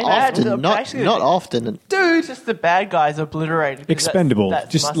 Not many. often. Actually, Not often. Dude, just the bad guys obliterated. 'cause Expendable.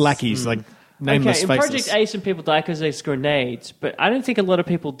 that's Just must- lackeys, like nameless Okay, in faces. Project A, some people die because there's grenades, but I don't think a lot of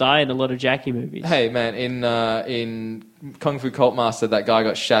people die in a lot of Jackie movies. Hey man, in Kung Fu Cult Master, that guy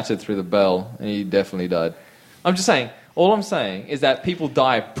got shattered through the bell, and he definitely died. I'm just saying. All I'm saying is that people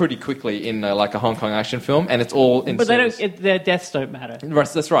die pretty quickly in like a Hong Kong action film, and it's all in. But they service. don't. Their deaths don't matter.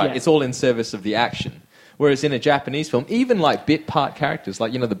 That's right. Yeah. It's all in service of the action. Whereas in a Japanese film, even like bit part characters,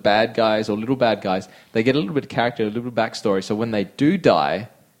 like the bad guys or little bad guys, they get a little bit of character, a little bit of backstory. So when they do die,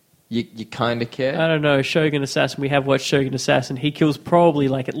 you kind of care. I don't know. Shogun Assassin. We have watched Shogun Assassin. He kills probably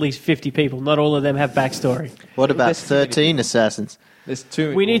like at least 50 people. Not all of them have backstory. What about There's too many 13 Assassins? There's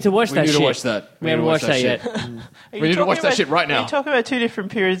too. We need to watch that We need shit. to watch that. We haven't watched that yet. Are We need you to watch talking that shit right now. You're talking about two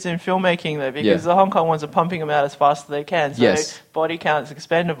different periods in filmmaking, though, because Yeah. the Hong Kong ones are pumping them out as fast as they can. So Yes. body count's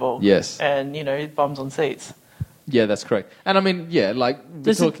expendable. Yes. And, bums on seats. Yeah, that's correct. And I mean, yeah, like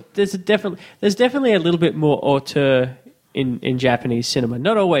There's definitely a little bit more auteur in Japanese cinema.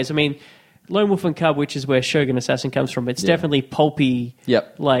 Not always. I mean, Lone Wolf and Cub, which is where Shogun Assassin comes from, it's definitely pulpy,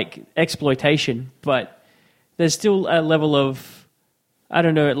 like exploitation. But there's still a level of, I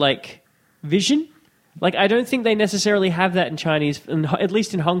don't know, like vision. Like, I don't think they necessarily have that in Chinese, at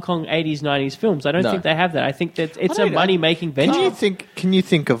least in Hong Kong 80s, 90s films. I don't think they have that. I think that it's a money-making venture. Can you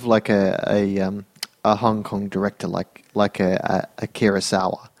think of like a Hong Kong director like a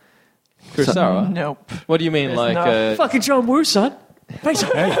Kurosawa? Kurosawa? Nope. What do you mean, There's like... no- Fucking John Woo, son.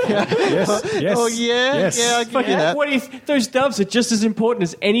 Basically. Yes. Oh yeah, Yes. yeah. I get that. What if those doves are just as important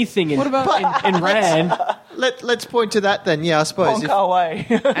as anything in in Rand? Let's point to that then. Yeah, I suppose. Wong Kar Wai.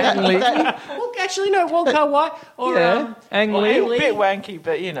 Well, actually, no, Wong Kar Wai or Ang or Lee. Ang A bit wanky,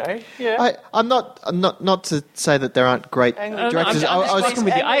 but you know, yeah. I'm not to say that there aren't great Ang Lee- directors. I'm I just was fucking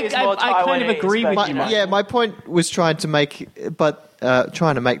with you. Ang Lee is more I kind of Taiwanese, agree with but, you, you know. Mike. yeah, my point was trying to make the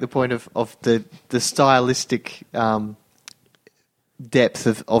stylistic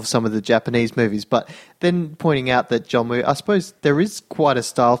depth of some of the Japanese movies, but then pointing out that John Woo, I suppose there is quite a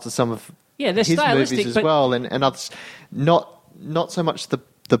style to some of Yeah, they're his stylistic, movies as but- well, and others. Not so much the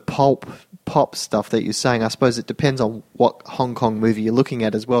pop stuff that you're saying. I suppose it depends on what Hong Kong movie you're looking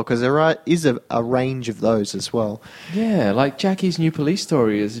at as well, because there is a range of those as well. Yeah, like Jackie's New Police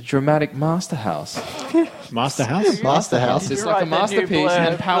Story is a dramatic masterhouse. Master House? Masterhouse. It's You're like right, a the new masterpiece Blur- and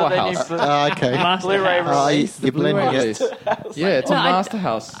the new powerhouse. Blur- Okay. Master Blu-ray House. release. You're blending it. Release. Yeah, it's a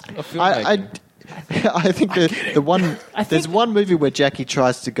masterhouse of filmmaking. I think the one there's one movie where Jackie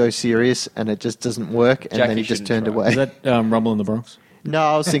tries to go serious and it just doesn't work, and then Jackie he just shouldn't turned try. away. Is that Rumble in the Bronx? No,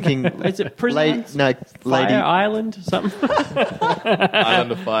 I was thinking. Is it Prison Islands? No, Fire lady. Island or something?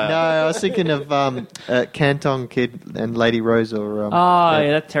 Island of Fire. No, I was thinking of Canton Kid and Lady Rose, or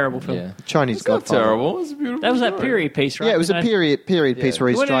Yeah, that terrible film. Yeah. Chinese It's not Godfather. terrible. It's a beautiful That was that story. period piece, right? Yeah, it was a period piece where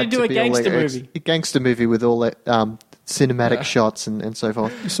He he's wanted to trying do to a be all gangster like movie. a gangster movie with all that cinematic shots and so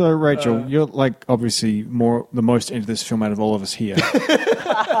forth. So, Rachel, you're like obviously the most into this film out of all of us here.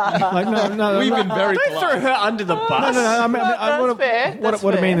 Like, no, We've been very Don't throw her under the bus. No. I mean, That's fair. That's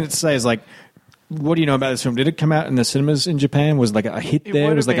what I mean fair. to say is like, what do you know about this film? Did it come out in the cinemas in Japan? Was it like a hit It there?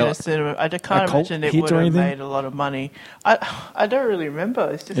 would Was have like been a cinema. I can't cult imagine it hit would or have anything? made a lot of money. I don't really remember.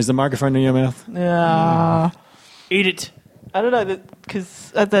 It's just Is the microphone in your mouth? yeah. Eat it. I don't know,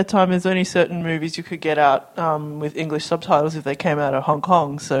 because at that time there's only certain movies you could get out with English subtitles if they came out of Hong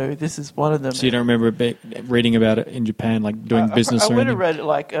Kong. So this is one of them. So you don't remember reading about it in Japan, like doing business I or would have anything? read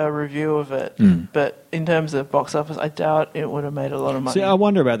like a review of it, but in terms of box office, I doubt it would have made a lot of money. See, I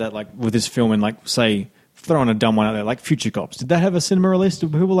wonder about that, like with this film and like say throwing a dumb one out there, like Future Cops. Did that have a cinema release?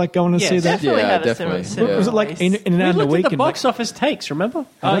 Did people like going to Yes. see that? definitely Yeah, had a definitely. cinema Was it like release. in and We out of a looked week? at the and, box like, office takes, remember?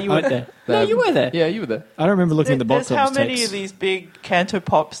 Oh, you weren't there. No, you were there. Yeah, you were there. I don't remember looking at the box There's office how many takes. of these big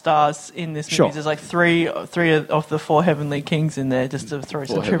Cantopop stars in this movie? Sure. There's like three of the four Heavenly Kings in there, just to throw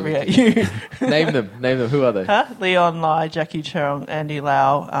some Four trivia Heavenly at you. Name them. Who are they? Huh? Leon Lai, Jackie Cheung, Andy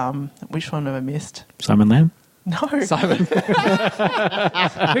Lau. Which one have I missed? Simon Lamb? No. Simon.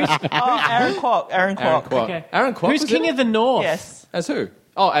 Aaron Kwok. Aaron Kwok. Okay. Aaron Kwok. Who's was King in of it? the North? Yes. As who?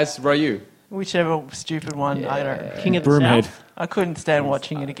 Oh, as Ryu. Whichever stupid one. I don't. King of the Broomhead. South? I couldn't stand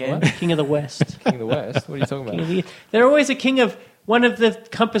watching it again. King of the West. King of the West. What are you talking King about? of the, they're always a king of one of the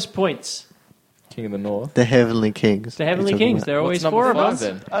compass points. King of the North. The Heavenly Kings. The Heavenly You're talking Kings. about. They're always What's four number of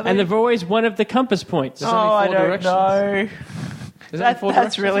five, us. then? And they're always one of the compass points. There's Oh, only I four don't directions. know. There's only four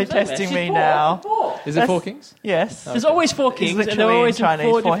That's directions. really testing me now. Is it Four Kings? Yes. There's always four It's kings, and they're literally always in Chinese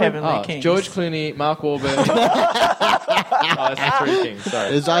four for different... Heavenly Oh, Kings. George Clooney, Mark Wahlberg. Oh, that's the three kings. Sorry.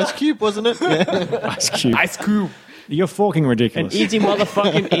 It was Ice Cube, wasn't it? Yeah. Ice Cube. Ice Cube. You're forking An ridiculous. easy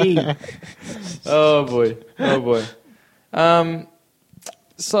motherfucking E. Oh boy. Oh boy.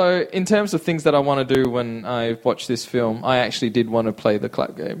 So, in terms of things that I want to do when I watch this film, I actually did want to play the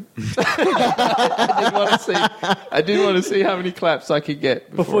clap game. I did want to see how many claps I could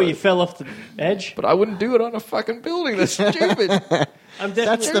get Before you fell off the edge. But I wouldn't do it on a fucking building. That's stupid. I'm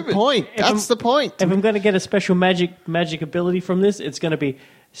That's definitely... the point. That's the point. If I'm going to get a special magic ability from this, it's going to be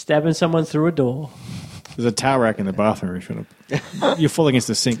stabbing someone through a door. There's a towel rack in the bathroom. You're full against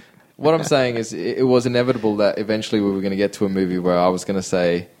the sink. What I'm saying is, it was inevitable that eventually we were going to get to a movie where I was going to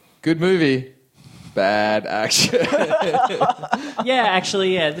say, "Good movie, bad action." Yeah,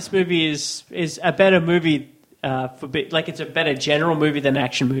 actually, yeah. This movie is a better movie it's a better general movie than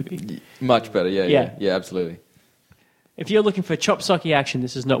action movie. Much better. Yeah. Yeah. Absolutely. If you're looking for chop socky action,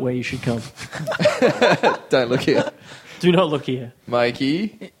 this is not where you should come. Don't look here, Do not look here.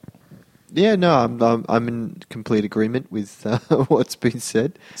 Mikey. Yeah, no, I'm in complete agreement with what's been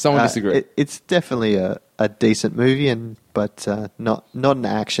said. Someone disagree. It's definitely a a decent movie, but not an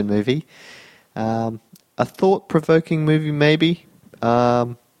action movie. A thought-provoking movie, maybe.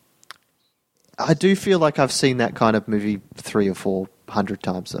 I do feel like I've seen that kind of movie 300 or 400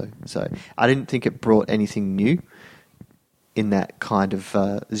 times, though. So I didn't think it brought anything new in that kind of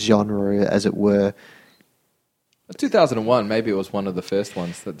genre, as it were. 2001, maybe it was one of the first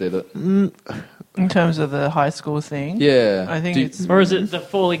ones that did it. In terms of the high school thing, Yeah. I think it's Or is it the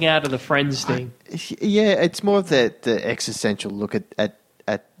falling out of the friends thing? Yeah, it's more of the existential look at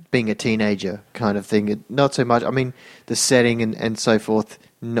being a teenager kind of thing. Not so much, I mean, the setting and so forth.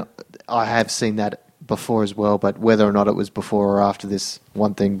 No, I have seen that before as well, but whether or not it was before or after this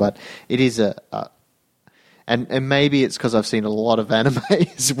one thing, but it is and maybe it's because I've seen a lot of anime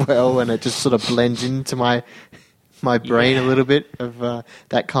as well, and it just sort of blends into my brain a little bit. Of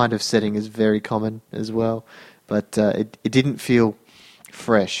that kind of setting is very common as well, but it didn't feel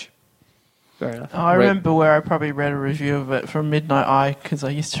fresh. Fair enough. I remember where I probably read a review of it from Midnight Eye, because I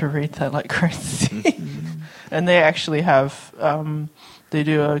used to read that like crazy. And they actually have, they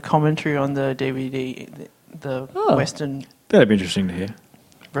do a commentary on the DVD, the Western That'd be interesting to hear.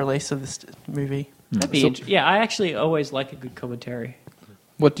 release of this movie. That'd be yeah, I actually always like a good commentary.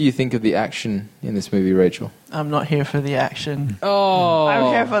 What do you think of the action in this movie, Rachel? I'm not here for the action. Oh, I'm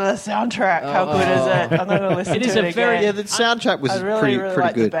here for the soundtrack. How good is it? I'm not going to listen It to is it a very- again. Yeah, the soundtrack was I really pretty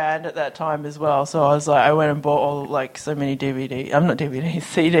liked the good. band at that time as well. So I was like, I went and bought all like so many DVDs. I'm not DVDs,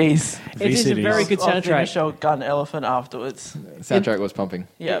 CDs. It is a VCDs. very good Of the soundtrack. initial Gun Elephant afterwards. soundtrack was pumping.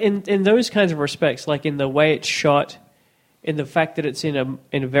 Yeah. In those kinds of respects, like in the way it's shot, in the fact that it's in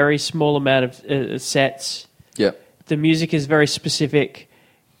a very small amount of sets, Yeah. the music is very specific.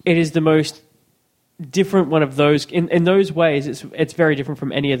 It is the most different one of those. In those ways, it's very different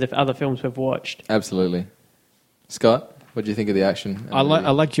from any of the other films we've watched. Absolutely. Scott, what do you think of the action? I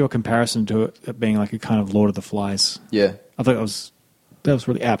liked your comparison to it being like a kind of Lord of the Flies. Yeah. I thought that was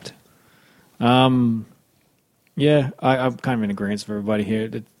really apt. Yeah, I'm kind of in agreement with everybody here.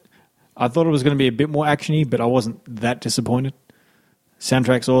 I thought it was going to be a bit more actiony, but I wasn't that disappointed.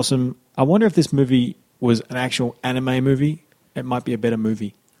 Soundtrack's awesome. I wonder if this movie was an actual anime movie. It might be a better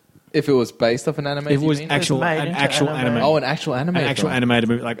movie. If it was based off an anime, If it do you was mean? made an into actual anime. anime. Oh, an actual anime. An actual film. animated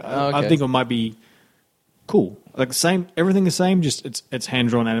movie. Like Oh, okay. I think it might be cool. Like the same, everything the same. Just it's hand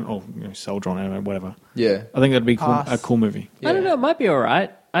drawn anime or cell drawn anime, whatever. Yeah. I think that'd be cool, Pass. a cool movie. I don't know. It might be all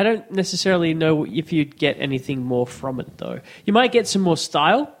right. I don't necessarily know if you'd get anything more from it, though. You might get some more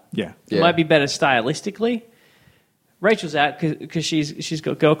style. Yeah. It Yeah. might be better stylistically. Rachel's out because she's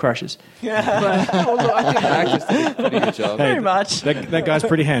got girl crushes. The actress did a pretty good job. Pretty much. That guy's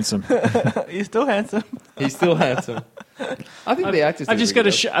pretty handsome. He's still handsome. He's still handsome. I think the actress. I've did just a got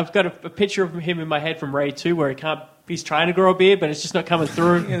good job. I've got a picture of him in my head from Ray 2 where he's trying to grow a beard, but it's just not coming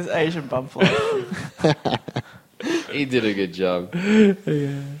through. His Asian bumfly. He did a good job.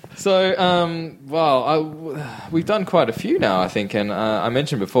 So, we've done quite a few now, I think, and I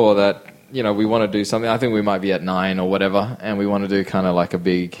mentioned before that we want to do something. I think we might be at 9 or whatever, and we want to do kind of like a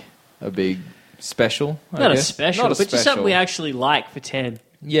big special. Not a special, Not a but just something special. we actually like for 10.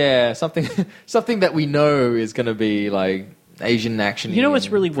 Yeah, something that we know is going to be like Asian action. You know what's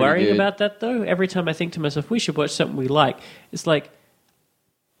really pretty worrying good. about that, though? Every time I think to myself, we should watch something we like, it's like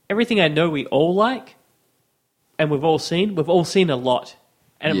everything I know we all like and we've all seen a lot.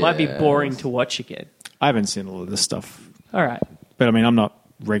 And it might be boring to watch again. I haven't seen all of this stuff, All right. but I mean, I'm not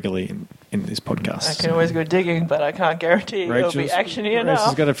regularly in this I podcast. can always go digging, but I can't guarantee it'll be actiony Rachel's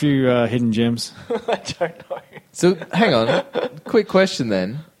enough. got a few hidden gems. I don't know. So, hang on. Quick question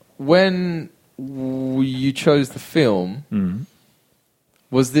then. When you chose the film,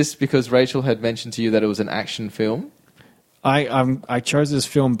 was this because Rachel had mentioned to you that it was an action film? I chose this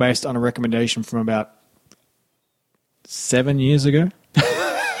film based on a recommendation from about 7 years ago.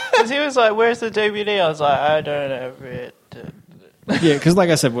 Because he was like, "Where's the DVD?" I was like, "I don't have it." Yeah, because like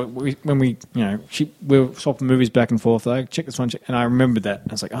I said, when we were swapping movies back and forth, I check this one, and I remembered that.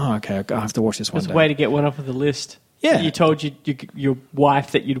 I was like, oh, okay, I have to watch this one It's a day. way to get one off of the list. Yeah. You told your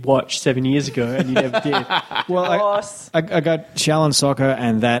wife that you'd watch 7 years ago and you never did. Well, Boss. I got Shaolin Soccer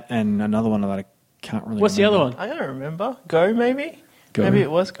and that and another one that I can't really What's the other remember. one? I don't remember. Go, maybe? Go. Maybe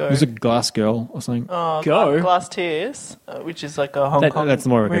it was Go. It was a Glass Girl or something. Oh, Go? Glass Tears, which is like a Hong Kong that's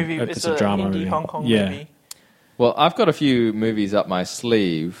more of a- movie. it's It's a drama indie movie. Hong Kong Yeah. movie. Well, I've got a few movies up my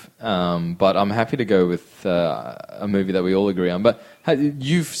sleeve, but I'm happy to go with a movie that we all agree on. But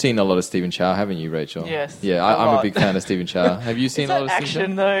you've seen a lot of Stephen Chow, haven't you, Rachel? Yes, Yeah, a I'm a lot. big fan of Stephen Chow. Have you seen Is a lot that of Stephen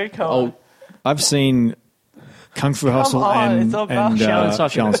action Chow? though? Come on. I've seen Kung Fu Hustle on, and it's all about Shaolin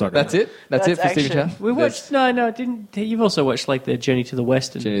Soccer. Shaolin Soccer. That's it. That's it for That's Stephen Chow. action. We watched didn't you've also watched like the Journey to the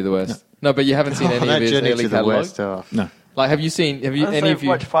West and Journey to the West. No, but you haven't seen any that of his journey early to the catalog. west. Oh. No. Like, have you any of you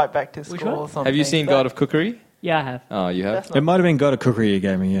watch Fight Back to Which School one? or something? have you seen God of Cookery? yeah, I have. Oh, you have. That's It might have been God of Cookery you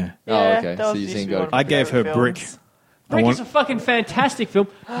gave me, yeah. Oh, okay. that So was you've used seen to be God one of of my I gave her favourite Brick. films. Brick want- is a fucking fantastic film.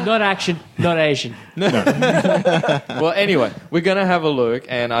 Not action, not Asian. Well, anyway, we're going to have a look,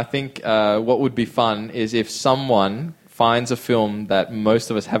 and I think what would be fun is if someone finds a film that most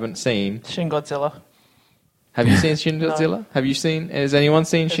of us haven't seen. Shin Godzilla. Have you seen Shin Godzilla? Has anyone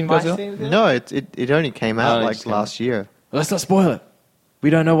seen Shin Have I Godzilla? seen it? No, it only came out only like just came out. last year. Let's not spoil it. We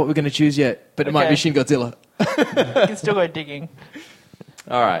don't know what we're going to choose yet, but it might Okay. be Shin Godzilla. You can still go digging.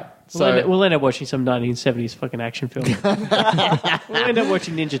 All right. We'll end up watching some 1970s fucking action film. We'll end up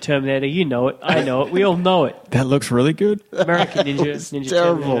watching Ninja Terminator. You know it. I know it. We all know it. That looks really good. American Ninja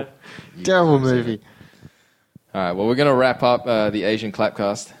Terrible, Terminator. terrible movie. All right. Well, we're going to wrap up the Asian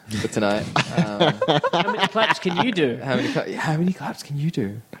Clapcast for tonight. How many claps can you do? How many claps can you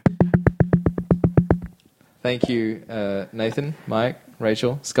do? Thank you, Nathan, Mike,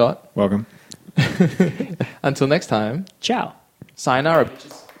 Rachel, Scott. Welcome. Until next time, Ciao. sayonara,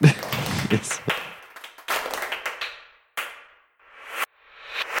 bitches. Yes.